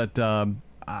 But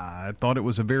I thought it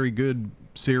was a very good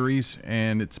series,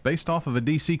 and it's based off of a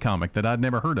DC comic that I'd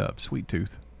never heard of, Sweet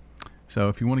Tooth. So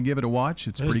if you want to give it a watch,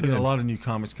 it's pretty good. There's been a lot of new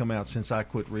comics come out since I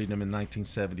quit reading them in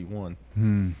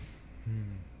 1971.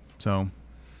 So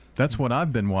that's what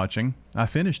I've been watching. I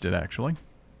finished it, actually.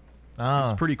 Oh.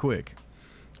 It's pretty quick.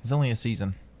 It's only a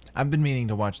season. I've been meaning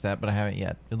to watch that, but I haven't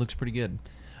yet. It looks pretty good.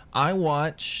 I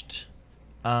watched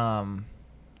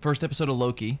first episode of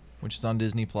Loki, which is on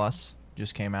Disney Plus.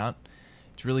 Just came out.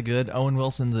 It's really good. Owen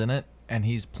Wilson's in it, and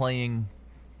he's playing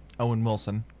Owen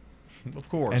Wilson. Of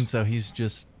course. And so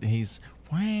he's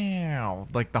wow,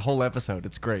 like the whole episode.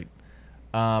 It's great.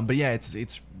 But yeah,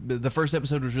 it's the first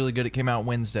episode was really good. It came out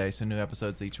Wednesday, so new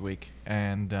episodes each week.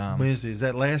 And Wednesday, is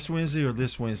that last Wednesday or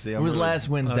this Wednesday? It was last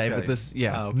Wednesday, okay. but this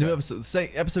okay. new episode.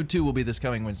 Episode 2 will be this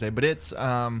coming Wednesday. But it's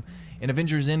in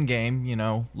Avengers Endgame. You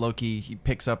know, Loki, he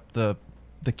picks up the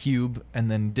cube and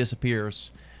then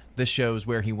disappears. This shows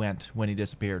where he went when he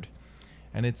disappeared,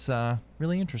 and it's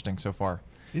really interesting so far.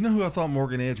 You know who I thought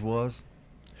Morgan Edge was?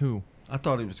 Who? I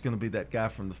thought he was going to be that guy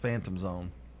from the Phantom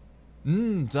Zone.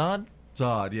 Zod?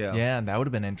 Zod, yeah. Yeah, that would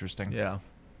have been interesting. Yeah.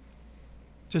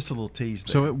 Just a little tease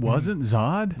there. So it wasn't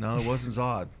Zod? No, it wasn't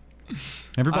Zod.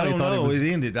 Everybody I don't thought know. it was...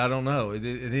 It ended. I don't know. It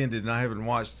ended, and I haven't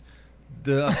watched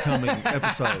the upcoming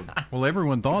episode. Well,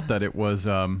 everyone thought that it was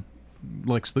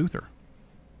Lex Luthor.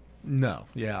 No,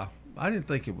 yeah. I didn't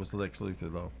think it was Lex Luthor,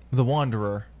 though. The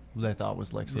Wanderer, they thought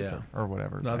was Lex Luthor, or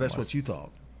whatever. No, that's what you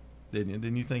thought, didn't you?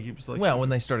 Didn't you think he was Lex Luthor? Well, when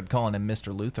they started calling him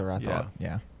Mr. Luthor, I thought,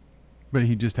 yeah. But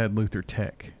he just had Luthor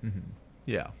tech. Mm-hmm.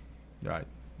 Yeah, right.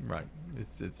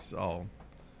 It's all,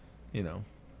 you know.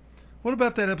 What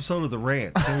about that episode of The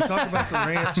Ranch? Can we talk about The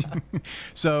Ranch?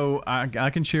 So I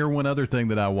can share one other thing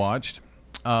that I watched.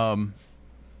 I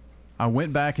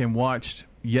went back and watched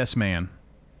Yes Man.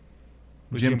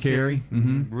 With Jim Carrey.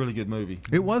 Mm-hmm. Really good movie.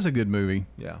 It was a good movie.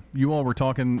 Yeah. You all were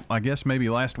talking, I guess, maybe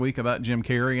last week about Jim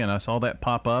Carrey, and I saw that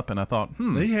pop up, and I thought,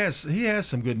 He has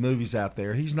some good movies out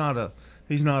there. He's not a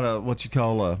what you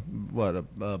call a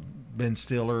Ben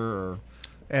Stiller or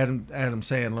Adam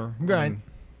Sandler. Right.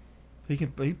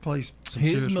 He plays some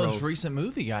His serious most roles. recent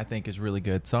movie, I think, is really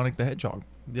good. Sonic the Hedgehog.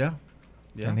 Yeah.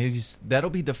 And that'll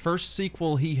be the first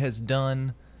sequel he has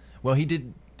done. Well, he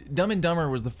did. Dumb and Dumber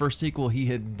was the first sequel he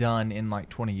had done in like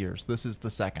 20 years. This is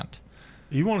the second.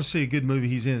 You want to see a good movie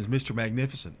he's in is Mr.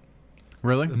 Magnificent.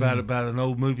 Really? About an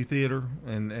old movie theater,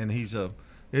 and he's I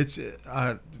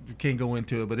can't go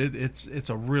into it, but it's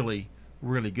a really,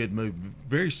 really good movie.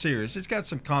 Very serious. It's got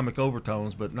some comic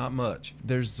overtones, but not much.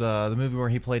 There's the movie where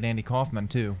he played Andy Kaufman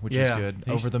too, which is good.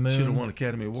 Over the Moon. Should have won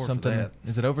Academy Award for that.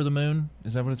 Is it Over the Moon?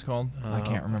 Is that what it's called? I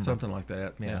can't remember. Something like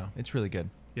that. Yeah. It's really good.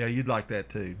 Yeah, you'd like that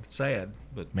too. Sad,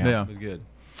 but Yeah. it was good.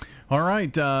 All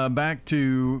right, back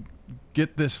to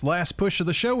get this last push of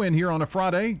the show in here on a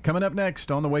Friday. Coming up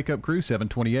next on the Wake Up Crew,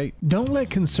 728. Don't let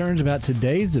concerns about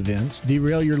today's events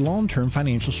derail your long-term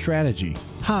financial strategy.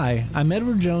 Hi, I'm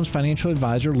Edward Jones financial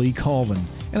advisor Lee Colvin,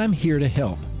 and I'm here to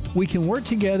help. We can work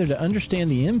together to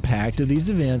understand the impact of these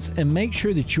events and make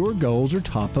sure that your goals are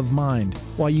top of mind.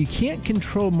 While you can't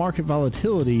control market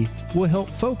volatility, we'll help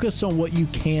focus on what you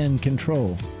can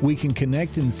control. We can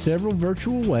connect in several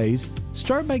virtual ways.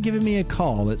 Start by giving me a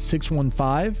call at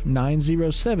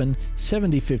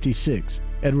 615-907-7056.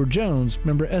 Edward Jones,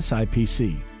 member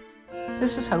SIPC.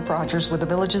 This is Hope Rogers with the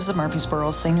Villages of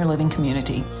Murfreesboro Senior Living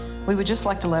Community. We would just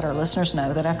like to let our listeners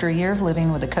know that after a year of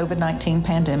living with the COVID-19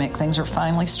 pandemic, things are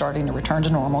finally starting to return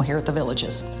to normal here at the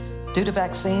Villages. Due to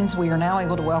vaccines, we are now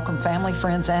able to welcome family,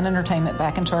 friends, and entertainment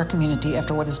back into our community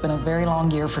after what has been a very long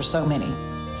year for so many.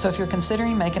 So if you're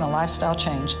considering making a lifestyle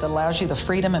change that allows you the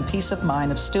freedom and peace of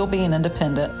mind of still being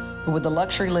independent, but with the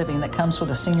luxury living that comes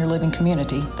with a senior living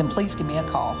community, then please give me a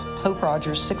call. Hope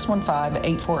Rogers,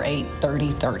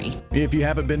 615-848-3030. If you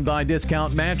haven't been by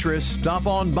Discount Mattress, stop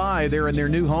on by. They're in their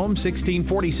new home,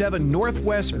 1647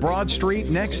 Northwest Broad Street,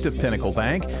 next to Pinnacle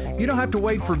Bank. You don't have to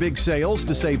wait for big sales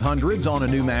to save hundreds on a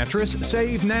new mattress.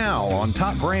 Save now on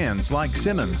top brands like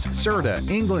Simmons, Serta,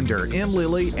 Englander, M.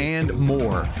 Lilly, and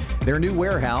more. Their new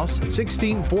warehouse,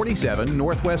 1647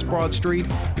 Northwest Broad Street,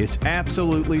 is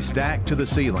absolutely stacked to the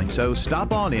ceiling. So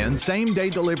stop on in,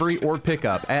 same-day delivery or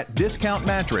pickup at Discount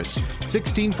Mattress,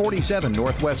 1647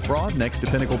 Northwest Broad, next to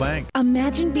Pinnacle Bank.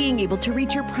 Imagine being able to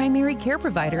reach your primary care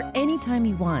provider anytime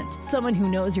you want. Someone who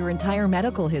knows your entire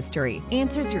medical history,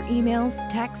 answers your emails,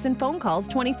 texts, and phone calls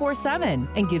 24/7,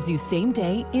 and gives you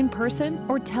same-day, in-person,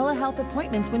 or telehealth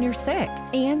appointments when you're sick.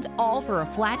 And all for a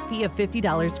flat fee of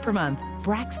 $50 per month.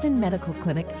 Braxton Medical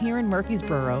Clinic here in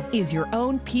Murfreesboro is your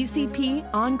own PCP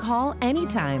on call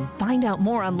anytime. Find out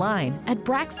more online at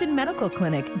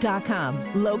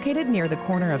braxtonmedicalclinic.com, located near the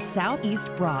corner of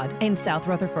Southeast Broad and South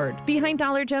Rutherford, behind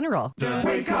Dollar General. The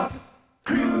Wake Up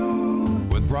Crew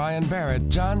with Brian Barrett,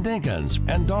 John Dinkins,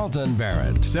 and Dalton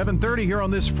Barrett. 7:30 here on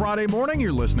this Friday morning.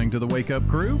 You're listening to the Wake Up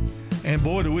Crew. And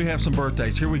boy, do we have some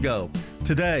birthdays. Here we go.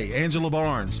 Today, Angela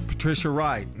Barnes, Patricia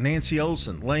Wright, Nancy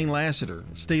Olson, Lane Lassiter,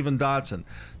 Stephen Dodson.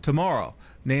 Tomorrow,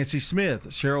 Nancy Smith,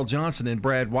 Cheryl Johnson, and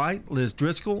Brad White, Liz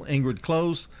Driscoll, Ingrid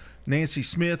Close, Nancy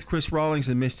Smith, Chris Rawlings,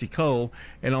 and Misty Cole.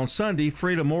 And on Sunday,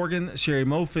 Frida Morgan, Sherry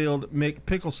Mofield, Mick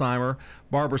Picklesheimer,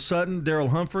 Barbara Sutton, Daryl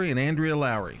Humphrey, and Andrea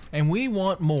Lowry. And we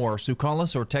want more, so call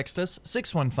us or text us.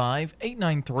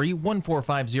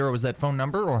 615-893-1450 is that phone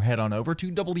number, or head on over to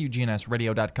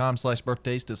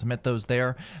WGNSradio.com/birthdays to submit those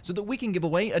there so that we can give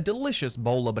away a delicious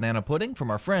bowl of banana pudding from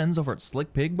our friends over at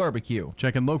Slick Pig Barbecue.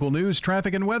 Checking local news,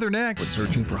 traffic, and weather next. When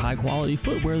searching for high-quality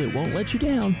footwear that won't let you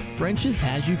down, French's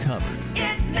has you covered.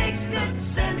 It makes good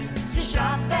sense to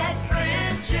shop at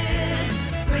French's.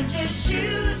 French's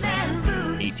shoes and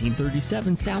boots.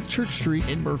 1837 South Church Street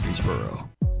in Murfreesboro.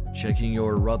 Checking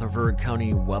your Rutherford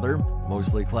County weather.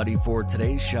 Mostly cloudy for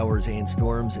today. Showers and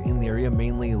storms in the area,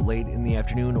 mainly late in the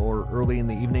afternoon or early in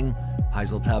the evening.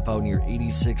 Highs will top out near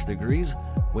 86 degrees.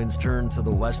 Winds turn to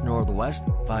the west-northwest,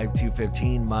 5 to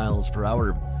 15 miles per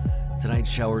hour. Tonight,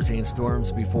 showers and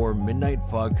storms before midnight.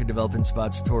 Fog could develop in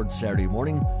spots towards Saturday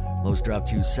morning. Lows drop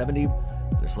to 70.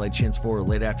 There's a slight chance for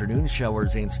late afternoon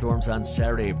showers and storms on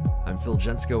Saturday. I'm Phil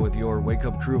Jensko with your Wake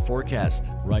Up Crew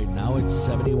forecast. Right now it's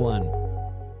 71.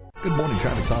 Good morning.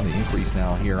 Traffic's on the increase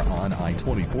now here on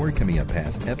I-24 coming up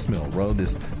past Epps Mill Road.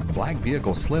 This black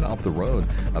vehicle slid off the road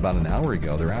about an hour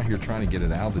ago. They're out here trying to get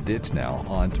it out of the ditch now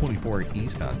on 24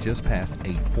 eastbound, just past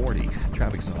 840.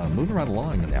 Traffic's moving right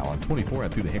along now on 24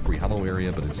 out through the Hickory Hollow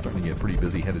area, but it's starting to get pretty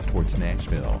busy headed towards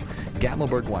Nashville.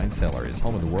 Gatlinburg Wine Cellar is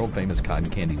home of the world-famous cotton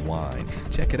candy wine.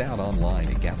 Check it out online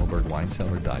at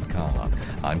GatlinburgWineCellar.com.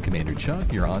 I'm Commander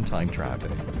Chuck, your on-time traffic.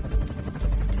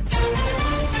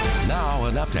 Now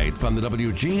an update from the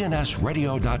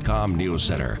WGNSradio.com News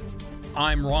Center.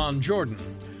 I'm Ron Jordan.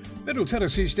 Middle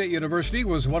Tennessee State University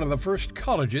was one of the first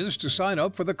colleges to sign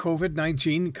up for the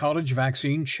COVID-19 College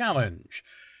Vaccine Challenge.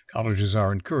 Colleges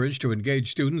are encouraged to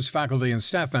engage students, faculty, and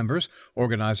staff members,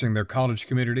 organizing their college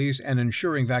communities and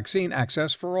ensuring vaccine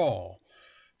access for all.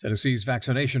 Tennessee's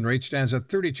vaccination rate stands at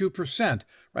 32%,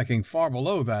 ranking far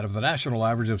below that of the national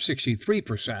average of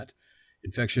 63%.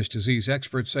 Infectious disease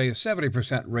experts say a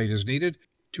 70% rate is needed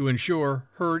to ensure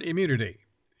herd immunity.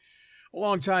 A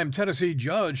longtime Tennessee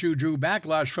judge who drew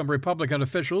backlash from Republican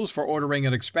officials for ordering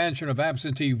an expansion of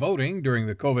absentee voting during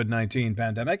the COVID-19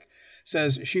 pandemic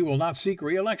says she will not seek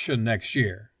re-election next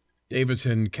year.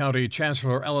 Davidson County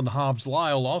Chancellor Ellen Hobbs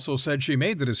Lyle also said she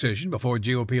made the decision before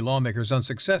GOP lawmakers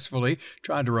unsuccessfully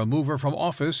tried to remove her from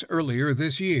office earlier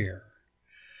this year.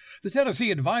 The Tennessee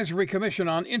Advisory Commission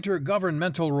on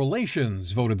Intergovernmental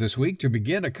Relations voted this week to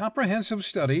begin a comprehensive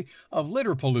study of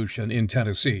litter pollution in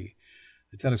Tennessee.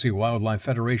 The Tennessee Wildlife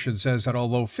Federation says that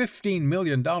although $15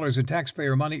 million in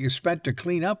taxpayer money is spent to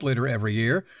clean up litter every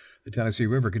year, the Tennessee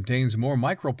River contains more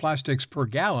microplastics per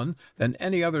gallon than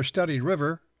any other studied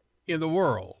river in the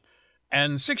world.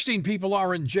 And 16 people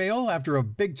are in jail after a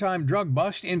big-time drug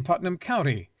bust in Putnam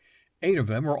County. 8 of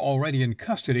them were already in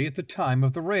custody at the time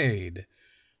of the raid.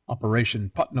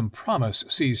 Operation Putnam Promise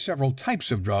sees several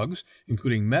types of drugs,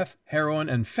 including meth, heroin,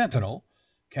 and fentanyl.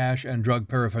 Cash and drug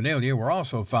paraphernalia were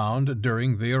also found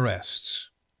during the arrests.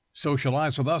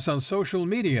 Socialize with us on social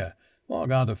media.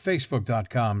 Log on to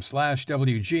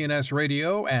Facebook.com/WGNS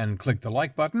Radio and click the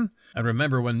like button. And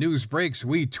remember, when news breaks,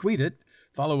 we tweet it.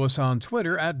 Follow us on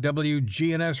Twitter at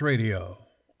WGNS Radio.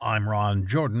 I'm Ron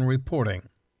Jordan reporting.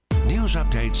 News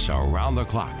updates around the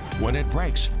clock, when it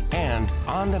breaks, and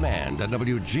on demand at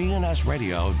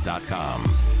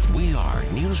WGNSradio.com. We are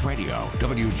News Radio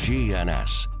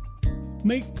WGNS.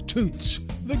 Make Toots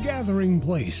the gathering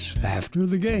place after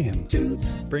the game.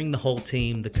 Toots. Bring the whole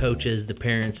team, the coaches, the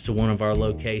parents to one of our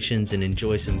locations and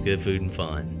enjoy some good food and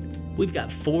fun. We've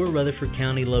got 4 Rutherford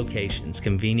County locations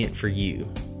convenient for you.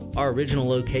 Our original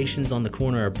location's on the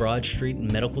corner of Broad Street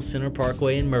and Medical Center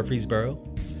Parkway in Murfreesboro.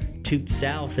 Toots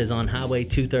South is on Highway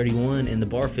 231 in the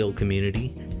Barfield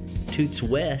community. Toots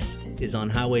West is on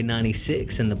Highway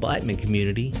 96 in the Blackman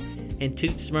community. And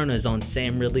Toots Smyrna is on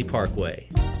Sam Ridley Parkway.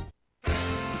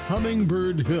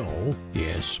 Hummingbird Hill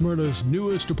is Smyrna's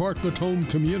newest apartment home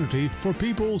community for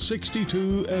people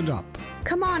 62 and up.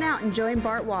 Come on out and join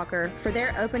Bart Walker for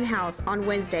their open house on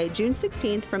Wednesday, June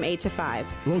 16th from 8 to 5.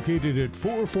 Located at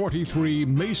 443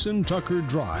 Mason Tucker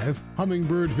Drive,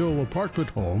 Hummingbird Hill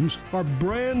apartment homes are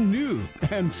brand new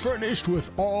and furnished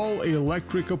with all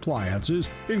electric appliances,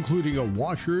 including a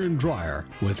washer and dryer,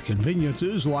 with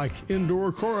conveniences like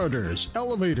indoor corridors,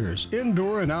 elevators,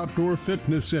 indoor and outdoor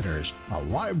fitness centers, a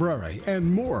library, and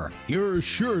more. You're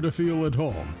sure to feel at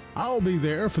home. I'll be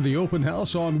there for the open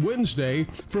house on Wednesday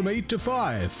from 8 to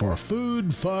 5 for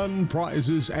food, fun,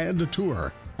 prizes, and a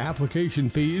tour. Application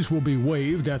fees will be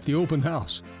waived at the open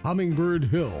house. Hummingbird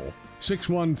Hill,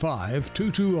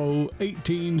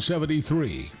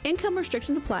 615-220-1873. Income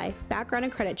restrictions apply. Background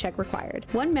and credit check required.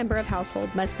 One member of household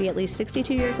must be at least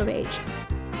 62 years of age.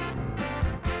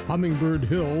 Hummingbird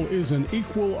Hill is an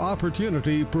equal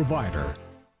opportunity provider.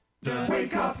 The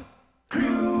Wake Up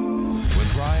Crew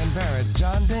with Brian Barrett,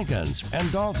 John Dinkins,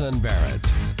 and Dalton Barrett.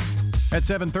 At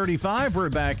 7:35, we're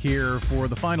back here for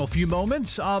the final few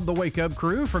moments of the Wake Up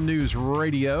Crew from News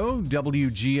Radio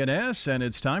WGNS, and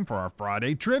it's time for our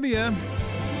Friday trivia.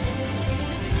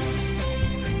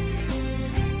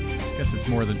 Guess it's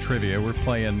more than trivia. We're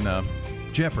playing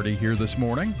Jeopardy here this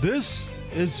morning. This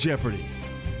is Jeopardy.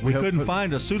 We couldn't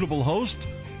find a suitable host,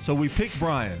 so we picked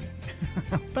Brian.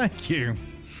 Thank you.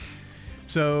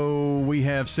 So we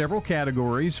have several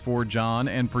categories for John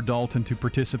and for Dalton to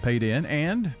participate in,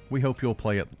 and we hope you'll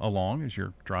play it along as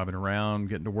you're driving around,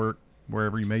 getting to work,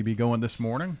 wherever you may be going this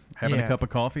morning, having a cup of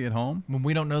coffee at home. When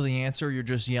we don't know the answer, you're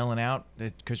just yelling out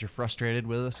because you're frustrated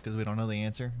with us because we don't know the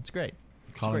answer. It's great.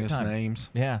 Calling us names.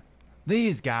 Yeah.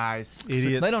 These guys.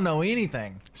 Idiots. They don't know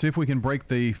anything. See if we can break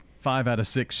the 5 out of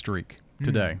 6 streak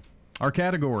today. Our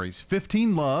categories: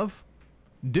 15 Love,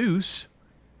 Deuce,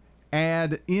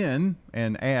 Add In,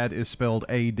 and add is spelled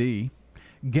A-D,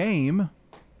 Game,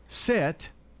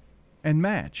 Set, and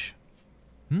Match.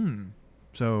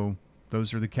 So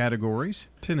those are the categories.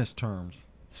 Tennis terms.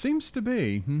 Seems to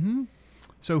be.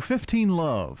 So 15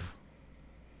 Love.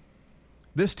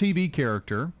 This TV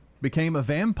character became a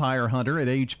vampire hunter at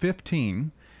age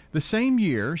 15. The same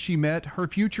year she met her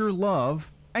future love,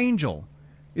 Angel.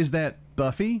 Is that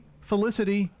Buffy,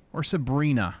 Felicity, or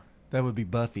Sabrina? That would be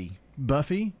Buffy.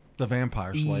 Buffy? The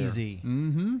Vampire Slayer. Easy.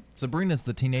 Sabrina's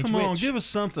the teenage Come witch. on, give us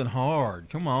something hard.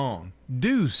 Come on.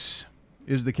 Deuce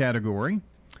is the category.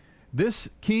 This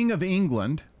king of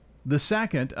England, the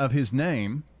second of his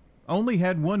name, only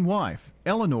had one wife,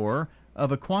 Eleanor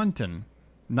of Aquitaine,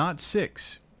 not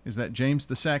 6. Is that James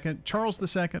II, Charles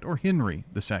II, or Henry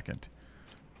II?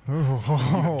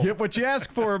 Get what you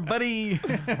ask for, buddy.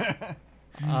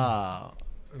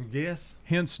 Guess.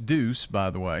 Hence Deuce,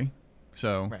 by the way.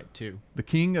 So, right, 2. The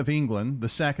king of England, the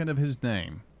second of his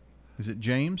name. Is it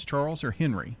James, Charles, or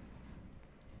Henry?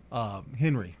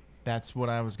 Henry. That's what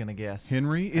I was going to guess.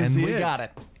 Henry is and it. we got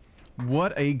it.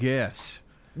 What a guess.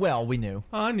 Well, we knew.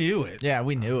 I knew it. Yeah,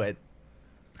 we knew it.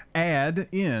 Add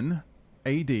in,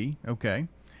 A-D, okay.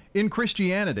 In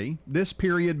Christianity, this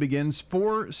period begins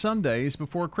 4 Sundays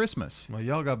before Christmas. Well,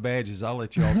 y'all got badges. I'll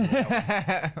let y'all do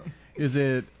that. Is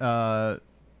it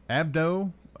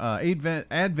Abdo,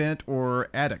 Advent, or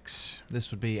Addix?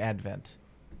 This would be Advent.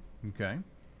 Okay.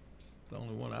 It's the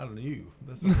only one I knew.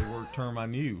 That's the only word term I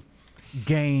knew.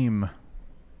 Game.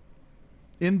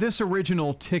 In this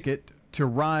original Ticket to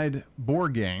Ride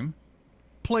board game,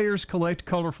 players collect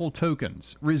colorful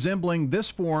tokens resembling this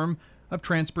form of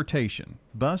transportation: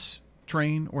 bus,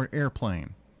 train, or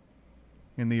airplane.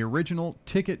 In the original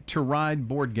Ticket to Ride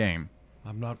board game.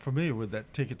 I'm not familiar with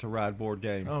that Ticket to Ride board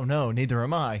game. Oh, no, neither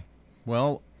am I.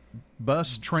 Well,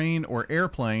 bus, train, or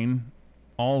airplane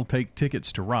all take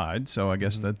tickets to ride, so I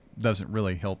guess that doesn't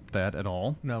really help that at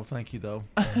all. No, thank you, though.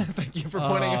 Thank you for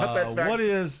pointing out that fact. What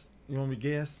is, you want me to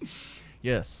guess?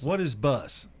 Yes. What is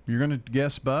bus? You're going to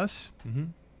guess bus?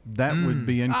 That would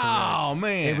be incorrect. Oh,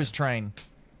 man. It was train.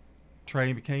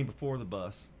 Train became before the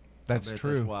bus. That's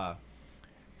true. That's why.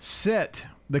 Set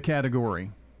the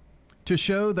category. To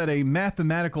show that a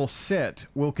mathematical set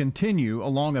will continue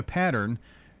along a pattern,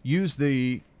 use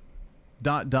the ...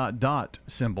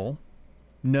 symbol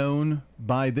known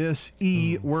by this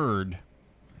E word.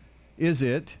 Is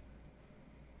it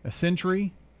a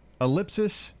century,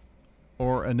 ellipsis,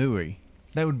 or a nui?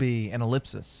 That would be an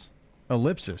ellipsis.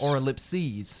 Ellipsis. Or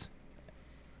ellipses.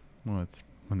 Well, it's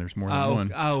when there's more than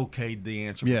one. I okayed the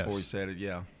answer before he said it,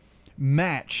 yeah.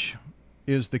 Match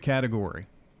is the category.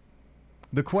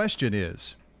 The question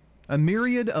is, a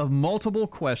myriad of multiple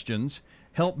questions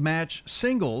help match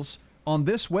singles on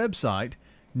this website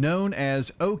known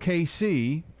as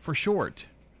OKC for short.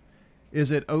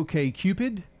 Is it OK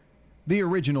Cupid, the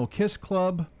original Kiss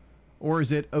Club, or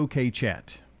is it OK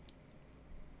Chat?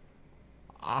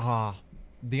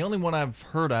 The only one I've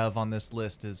heard of on this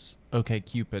list is OK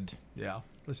Cupid. Yeah,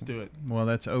 let's do it. Well,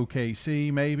 that's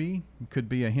OKC maybe. Could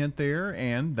be a hint there,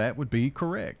 and that would be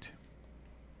correct.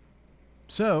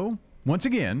 So, once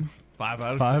again, 5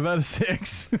 out of 6. 5 out of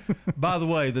 6. By the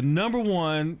way, the number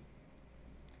one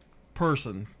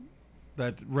person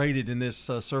that rated in this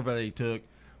survey they took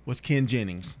was Ken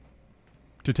Jennings.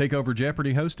 To take over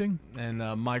Jeopardy hosting? And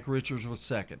Mike Richards was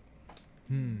second.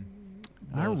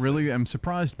 I really am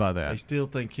surprised by that. They still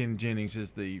think Ken Jennings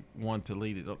is the one to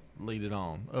lead it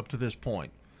on up to this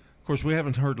point. Of course, we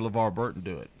haven't heard LeVar Burton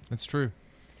do it. That's true.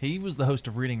 He was the host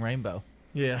of Reading Rainbow.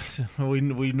 Yes, we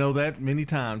know that many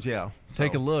times, yeah.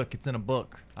 Take a look. It's in a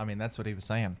book. I mean, that's what he was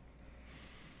saying.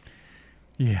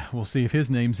 Yeah, we'll see if his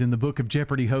name's in the book of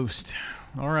Jeopardy host.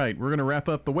 All right, we're going to wrap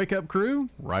up the Wake Up Crew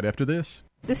right after this.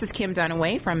 This is Kim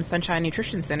Dunaway from Sunshine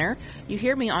Nutrition Center. You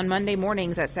hear me on Monday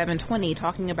mornings at 7:20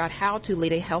 talking about how to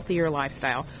lead a healthier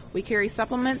lifestyle. We carry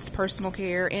supplements, personal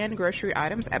care, and grocery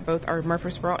items at both our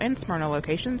Murfreesboro and Smyrna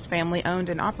locations, family owned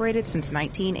and operated since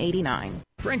 1989.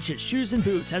 French's Shoes and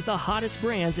Boots has the hottest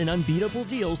brands and unbeatable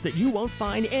deals that you won't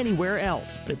find anywhere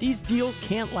else. But these deals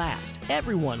can't last.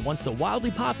 Everyone wants the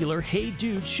wildly popular Hey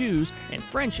Dude shoes, and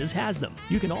French's has them.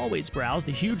 You can always browse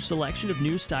the huge selection of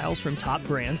new styles from top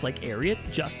brands like Ariat,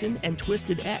 Justin, and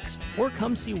Twisted X. Or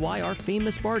come see why our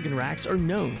famous bargain racks are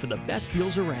known for the best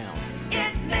deals around.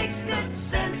 It makes good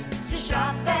sense to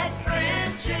shop at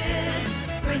French's.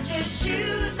 French's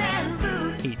Shoes and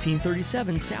Boots.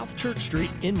 1837 South Church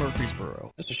Street in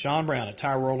Murfreesboro. This is Sean Brown at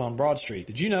Tire World on Broad Street.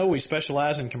 Did you know we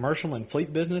specialize in commercial and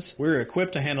fleet business? We're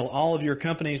equipped to handle all of your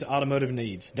company's automotive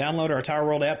needs. Download our Tire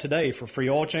World app today for free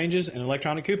oil changes and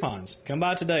electronic coupons. Come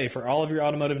by today for all of your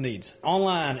automotive needs.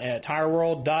 Online at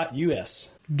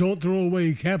tireworld.us. Don't throw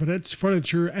away cabinets,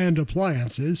 furniture, and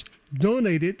appliances.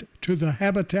 Donate it to the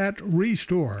Habitat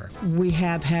Restore. We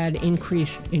have had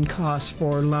increase in costs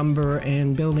for lumber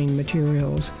and building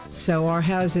materials, so our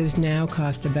houses now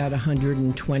cost about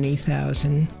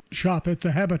 $120,000. Shop at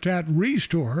the Habitat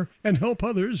Restore and help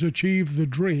others achieve the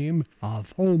dream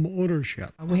of home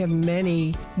ownership. We have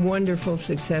many wonderful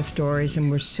success stories, and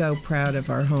we're so proud of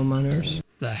our homeowners.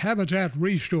 The Habitat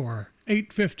Restore,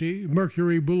 850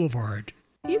 Mercury Boulevard.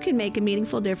 You can make a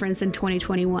meaningful difference in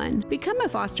 2021. Become a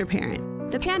foster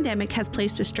parent. The pandemic has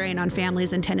placed a strain on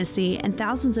families in Tennessee, and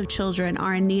thousands of children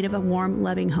are in need of a warm,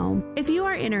 loving home. If you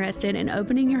are interested in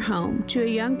opening your home to a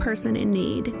young person in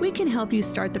need, we can help you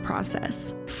start the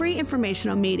process. Free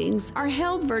informational meetings are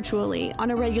held virtually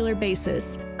on a regular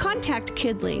basis. Contact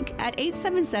KidLink at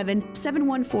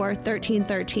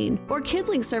 877-714-1313 or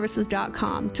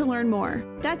kidlinkservices.com to learn more.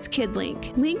 That's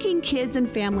KidLink, linking kids and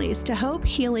families to hope,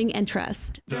 healing, and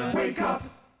trust. The Wake Up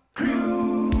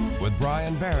Crew with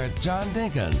Brian Barrett, John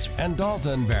Dinkins, and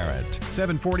Dalton Barrett.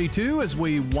 7:42 as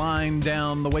we wind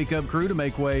down the Wake Up Crew to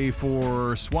make way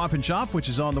for Swap and Shop, which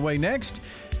is on the way next.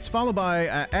 It's followed by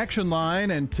Action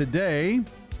Line, and today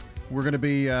we're going to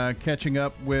be catching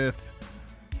up with,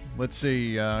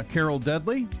 Carol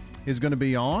Dudley is going to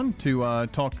be on to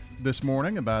talk this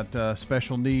morning about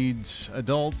special needs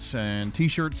adults and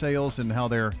T-shirt sales and how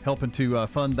they're helping to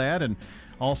fund that. And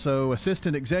also,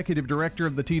 Assistant Executive Director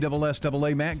of the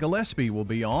TSSAA, Matt Gillespie, will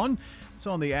be on. It's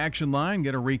on the Action Line,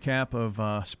 get a recap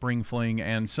of Spring Fling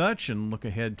and such, and look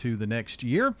ahead to the next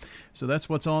year. So that's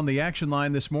what's on the Action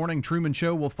Line this morning. Truman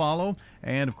Show will follow,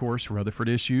 and, of course, Rutherford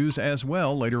Issues as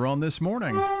well later on this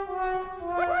morning.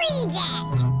 Reject!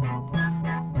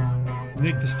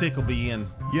 Nick the Stick will be in.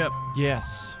 Yep.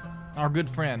 Yes. Our good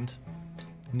friend,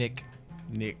 Nick.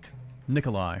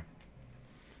 Nikolai.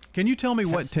 Can you tell me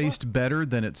Tesla? what tastes better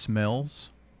than it smells?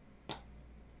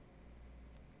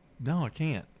 No, I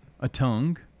can't. A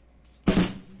tongue.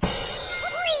 Reject!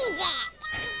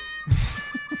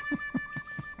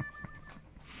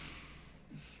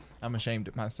 I'm ashamed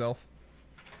of myself.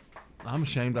 I'm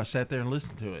ashamed I sat there and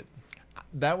listened to it.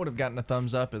 That would have gotten a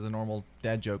thumbs up as a normal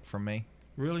dad joke from me.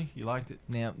 Really? You liked it?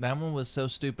 Yeah, that one was so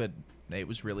stupid. It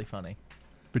was really funny.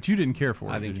 But you didn't care for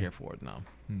it. I didn't did you? care for it, no.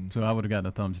 So I would have gotten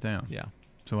a thumbs down. Yeah.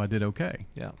 So I did okay.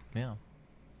 Yeah. Yeah.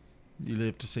 You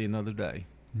live to see another day.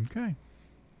 Okay.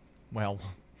 Well,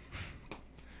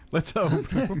 let's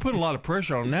hope. We're putting a lot of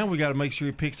pressure on him. Now we got to make sure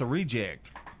he picks a reject.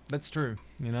 That's true.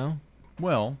 You know?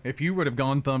 Well, if you would have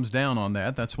gone thumbs down on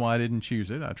that, that's why I didn't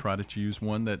choose it. I try to choose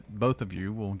one that both of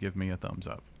you will give me a thumbs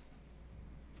up.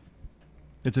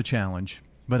 It's a challenge,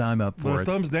 but I'm up for it.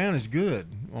 Thumbs down is good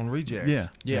on rejects. Yeah.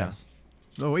 Yes.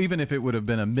 So even if it would have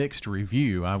been a mixed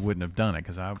review, I wouldn't have done it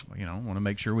because I want to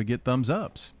make sure we get thumbs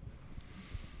ups.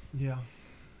 Yeah.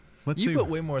 Let's You see. put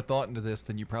way more thought into this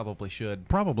than you probably should.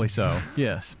 Probably so.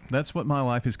 Yes, that's what my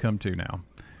life has come to now.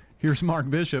 Here's Mark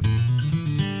Bishop.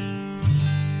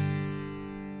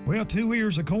 Well, 2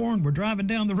 ears of corn were driving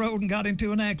down the road and got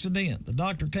into an accident. The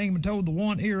doctor came and told the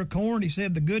 1 ear of corn, he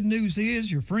said, the good news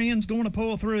is your friend's going to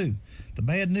pull through. The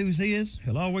bad news is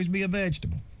he'll always be a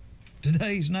vegetable.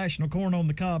 Today's National Corn on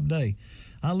the Cob Day.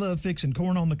 I love fixing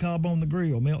corn on the cob on the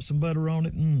grill, melt some butter on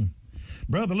it.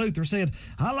 Brother Luther said,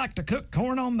 I like to cook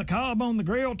corn on the cob on the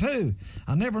grill too.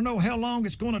 I never know how long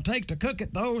it's going to take to cook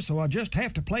it though, so I just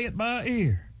have to play it by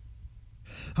ear.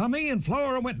 Me and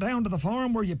Flora went down to the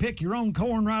farm where you pick your own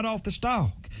corn right off the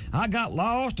stalk. I got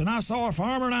lost and I saw a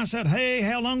farmer and I said, hey,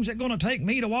 how long's it going to take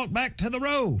me to walk back to the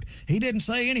road? He didn't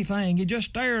say anything. He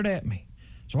just stared at me.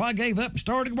 So I gave up and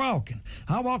started walking.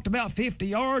 I walked about 50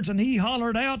 yards and he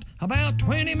hollered out, about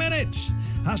 20 minutes.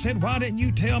 I said, why didn't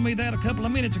you tell me that a couple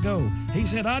of minutes ago? He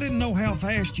said, I didn't know how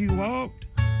fast you walked.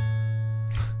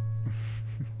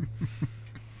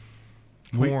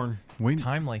 Corn.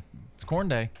 Timely. It's corn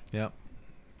day. Yep.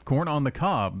 Corn on the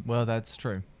cob. Well, that's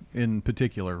true. In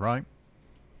particular, right?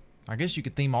 I guess you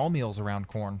could theme all meals around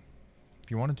corn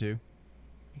if you wanted to.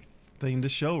 Theme the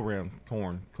show around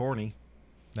corn. Corny.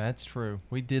 That's true.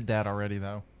 We did that already,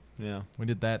 though. Yeah. We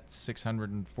did that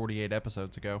 648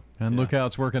 episodes ago. And look how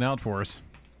it's working out for us.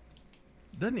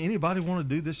 Doesn't anybody want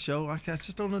to do this show? I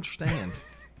just don't understand.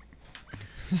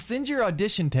 Send your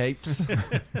audition tapes.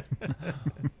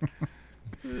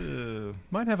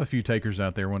 Might have a few takers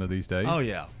out there one of these days. Oh,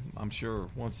 yeah. I'm sure.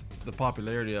 Once the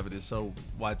popularity of it is so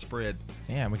widespread.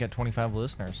 Yeah, we got 25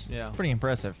 listeners. Yeah. Pretty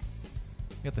impressive.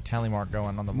 We got the tally mark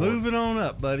going on the board. Moving on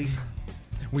up, buddy.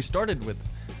 We started with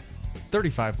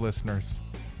 35 listeners.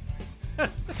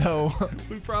 So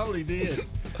we probably did.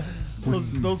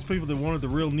 Those people that wanted the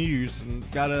real news and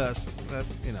got us,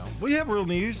 we have real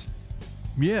news.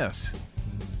 Yes.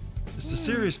 It's the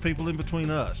serious people in between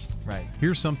us. Right.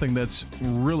 Here's something that's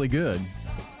really good.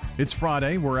 It's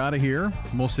Friday. We're out of here.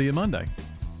 We'll see you Monday.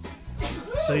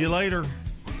 See you later.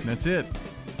 That's it.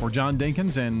 For John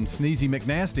Dinkins and Sneezy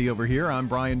McNasty over here, I'm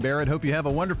Brian Barrett. Hope you have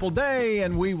a wonderful day,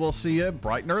 and we will see you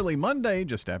bright and early Monday,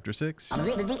 just after 6.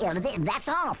 That's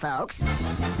all, folks.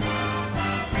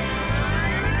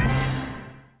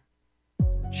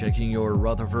 Checking your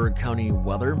Rutherford County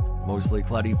weather. Mostly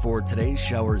cloudy for today.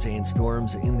 Showers and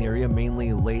storms in the area,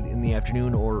 mainly late in the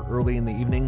afternoon or early in the evening.